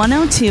 episode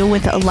 102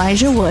 with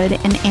Elijah Wood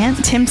and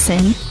Ant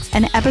Timpson,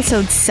 and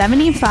episode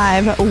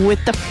 75 with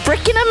the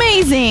freaking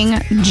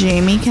amazing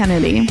Jamie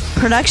Kennedy.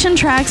 Production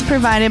tracks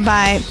provided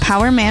by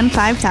Powerman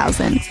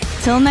 5000.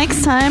 Till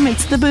next time,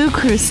 it's the Boo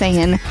Crew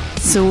saying,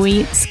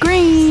 sweet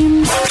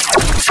screams.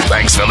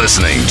 Thanks for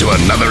listening to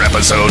another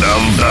episode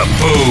of the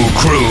Boo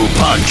Crew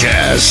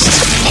Podcast.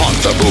 Haunt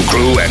the Boo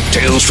Crew at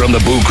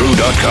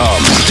talesfromthebooCrew.com.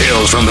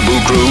 Tales from the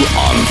Boo Crew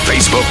on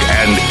Facebook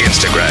and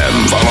Instagram.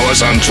 Follow us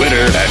on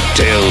Twitter at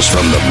Tales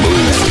from the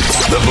Boo.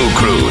 The Boo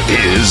Crew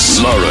is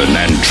Lauren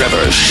and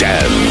Trevor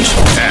Shand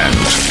and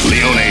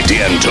Leone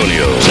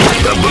D'Antonio.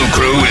 The Boo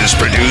Crew is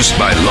produced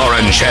by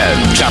Lauren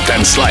Shand, chopped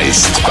and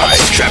sliced by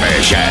Trevor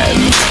Shand.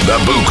 The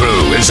Boo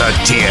Crew is a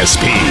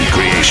TSP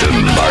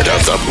creation, part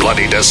of the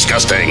Bloody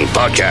Disgusting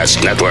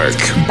Podcast Network.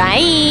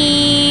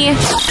 Bye.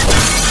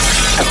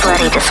 The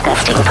Bloody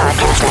Disgusting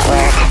Podcast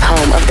Network,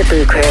 home of the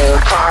Boo Crew.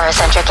 For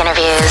horror-centric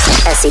interviews,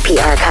 SCP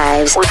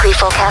archives, weekly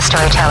full cast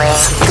storytelling,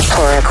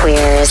 horror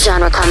queers,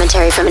 genre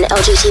commentary from an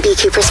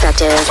LGBTQ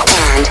perspective,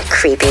 and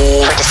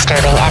creepy. For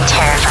disturbing and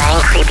terrifying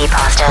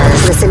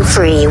creepypastas. Listen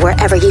free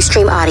wherever you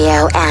stream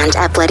audio and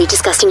at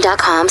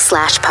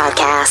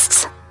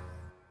bloodydisgusting.com/podcasts.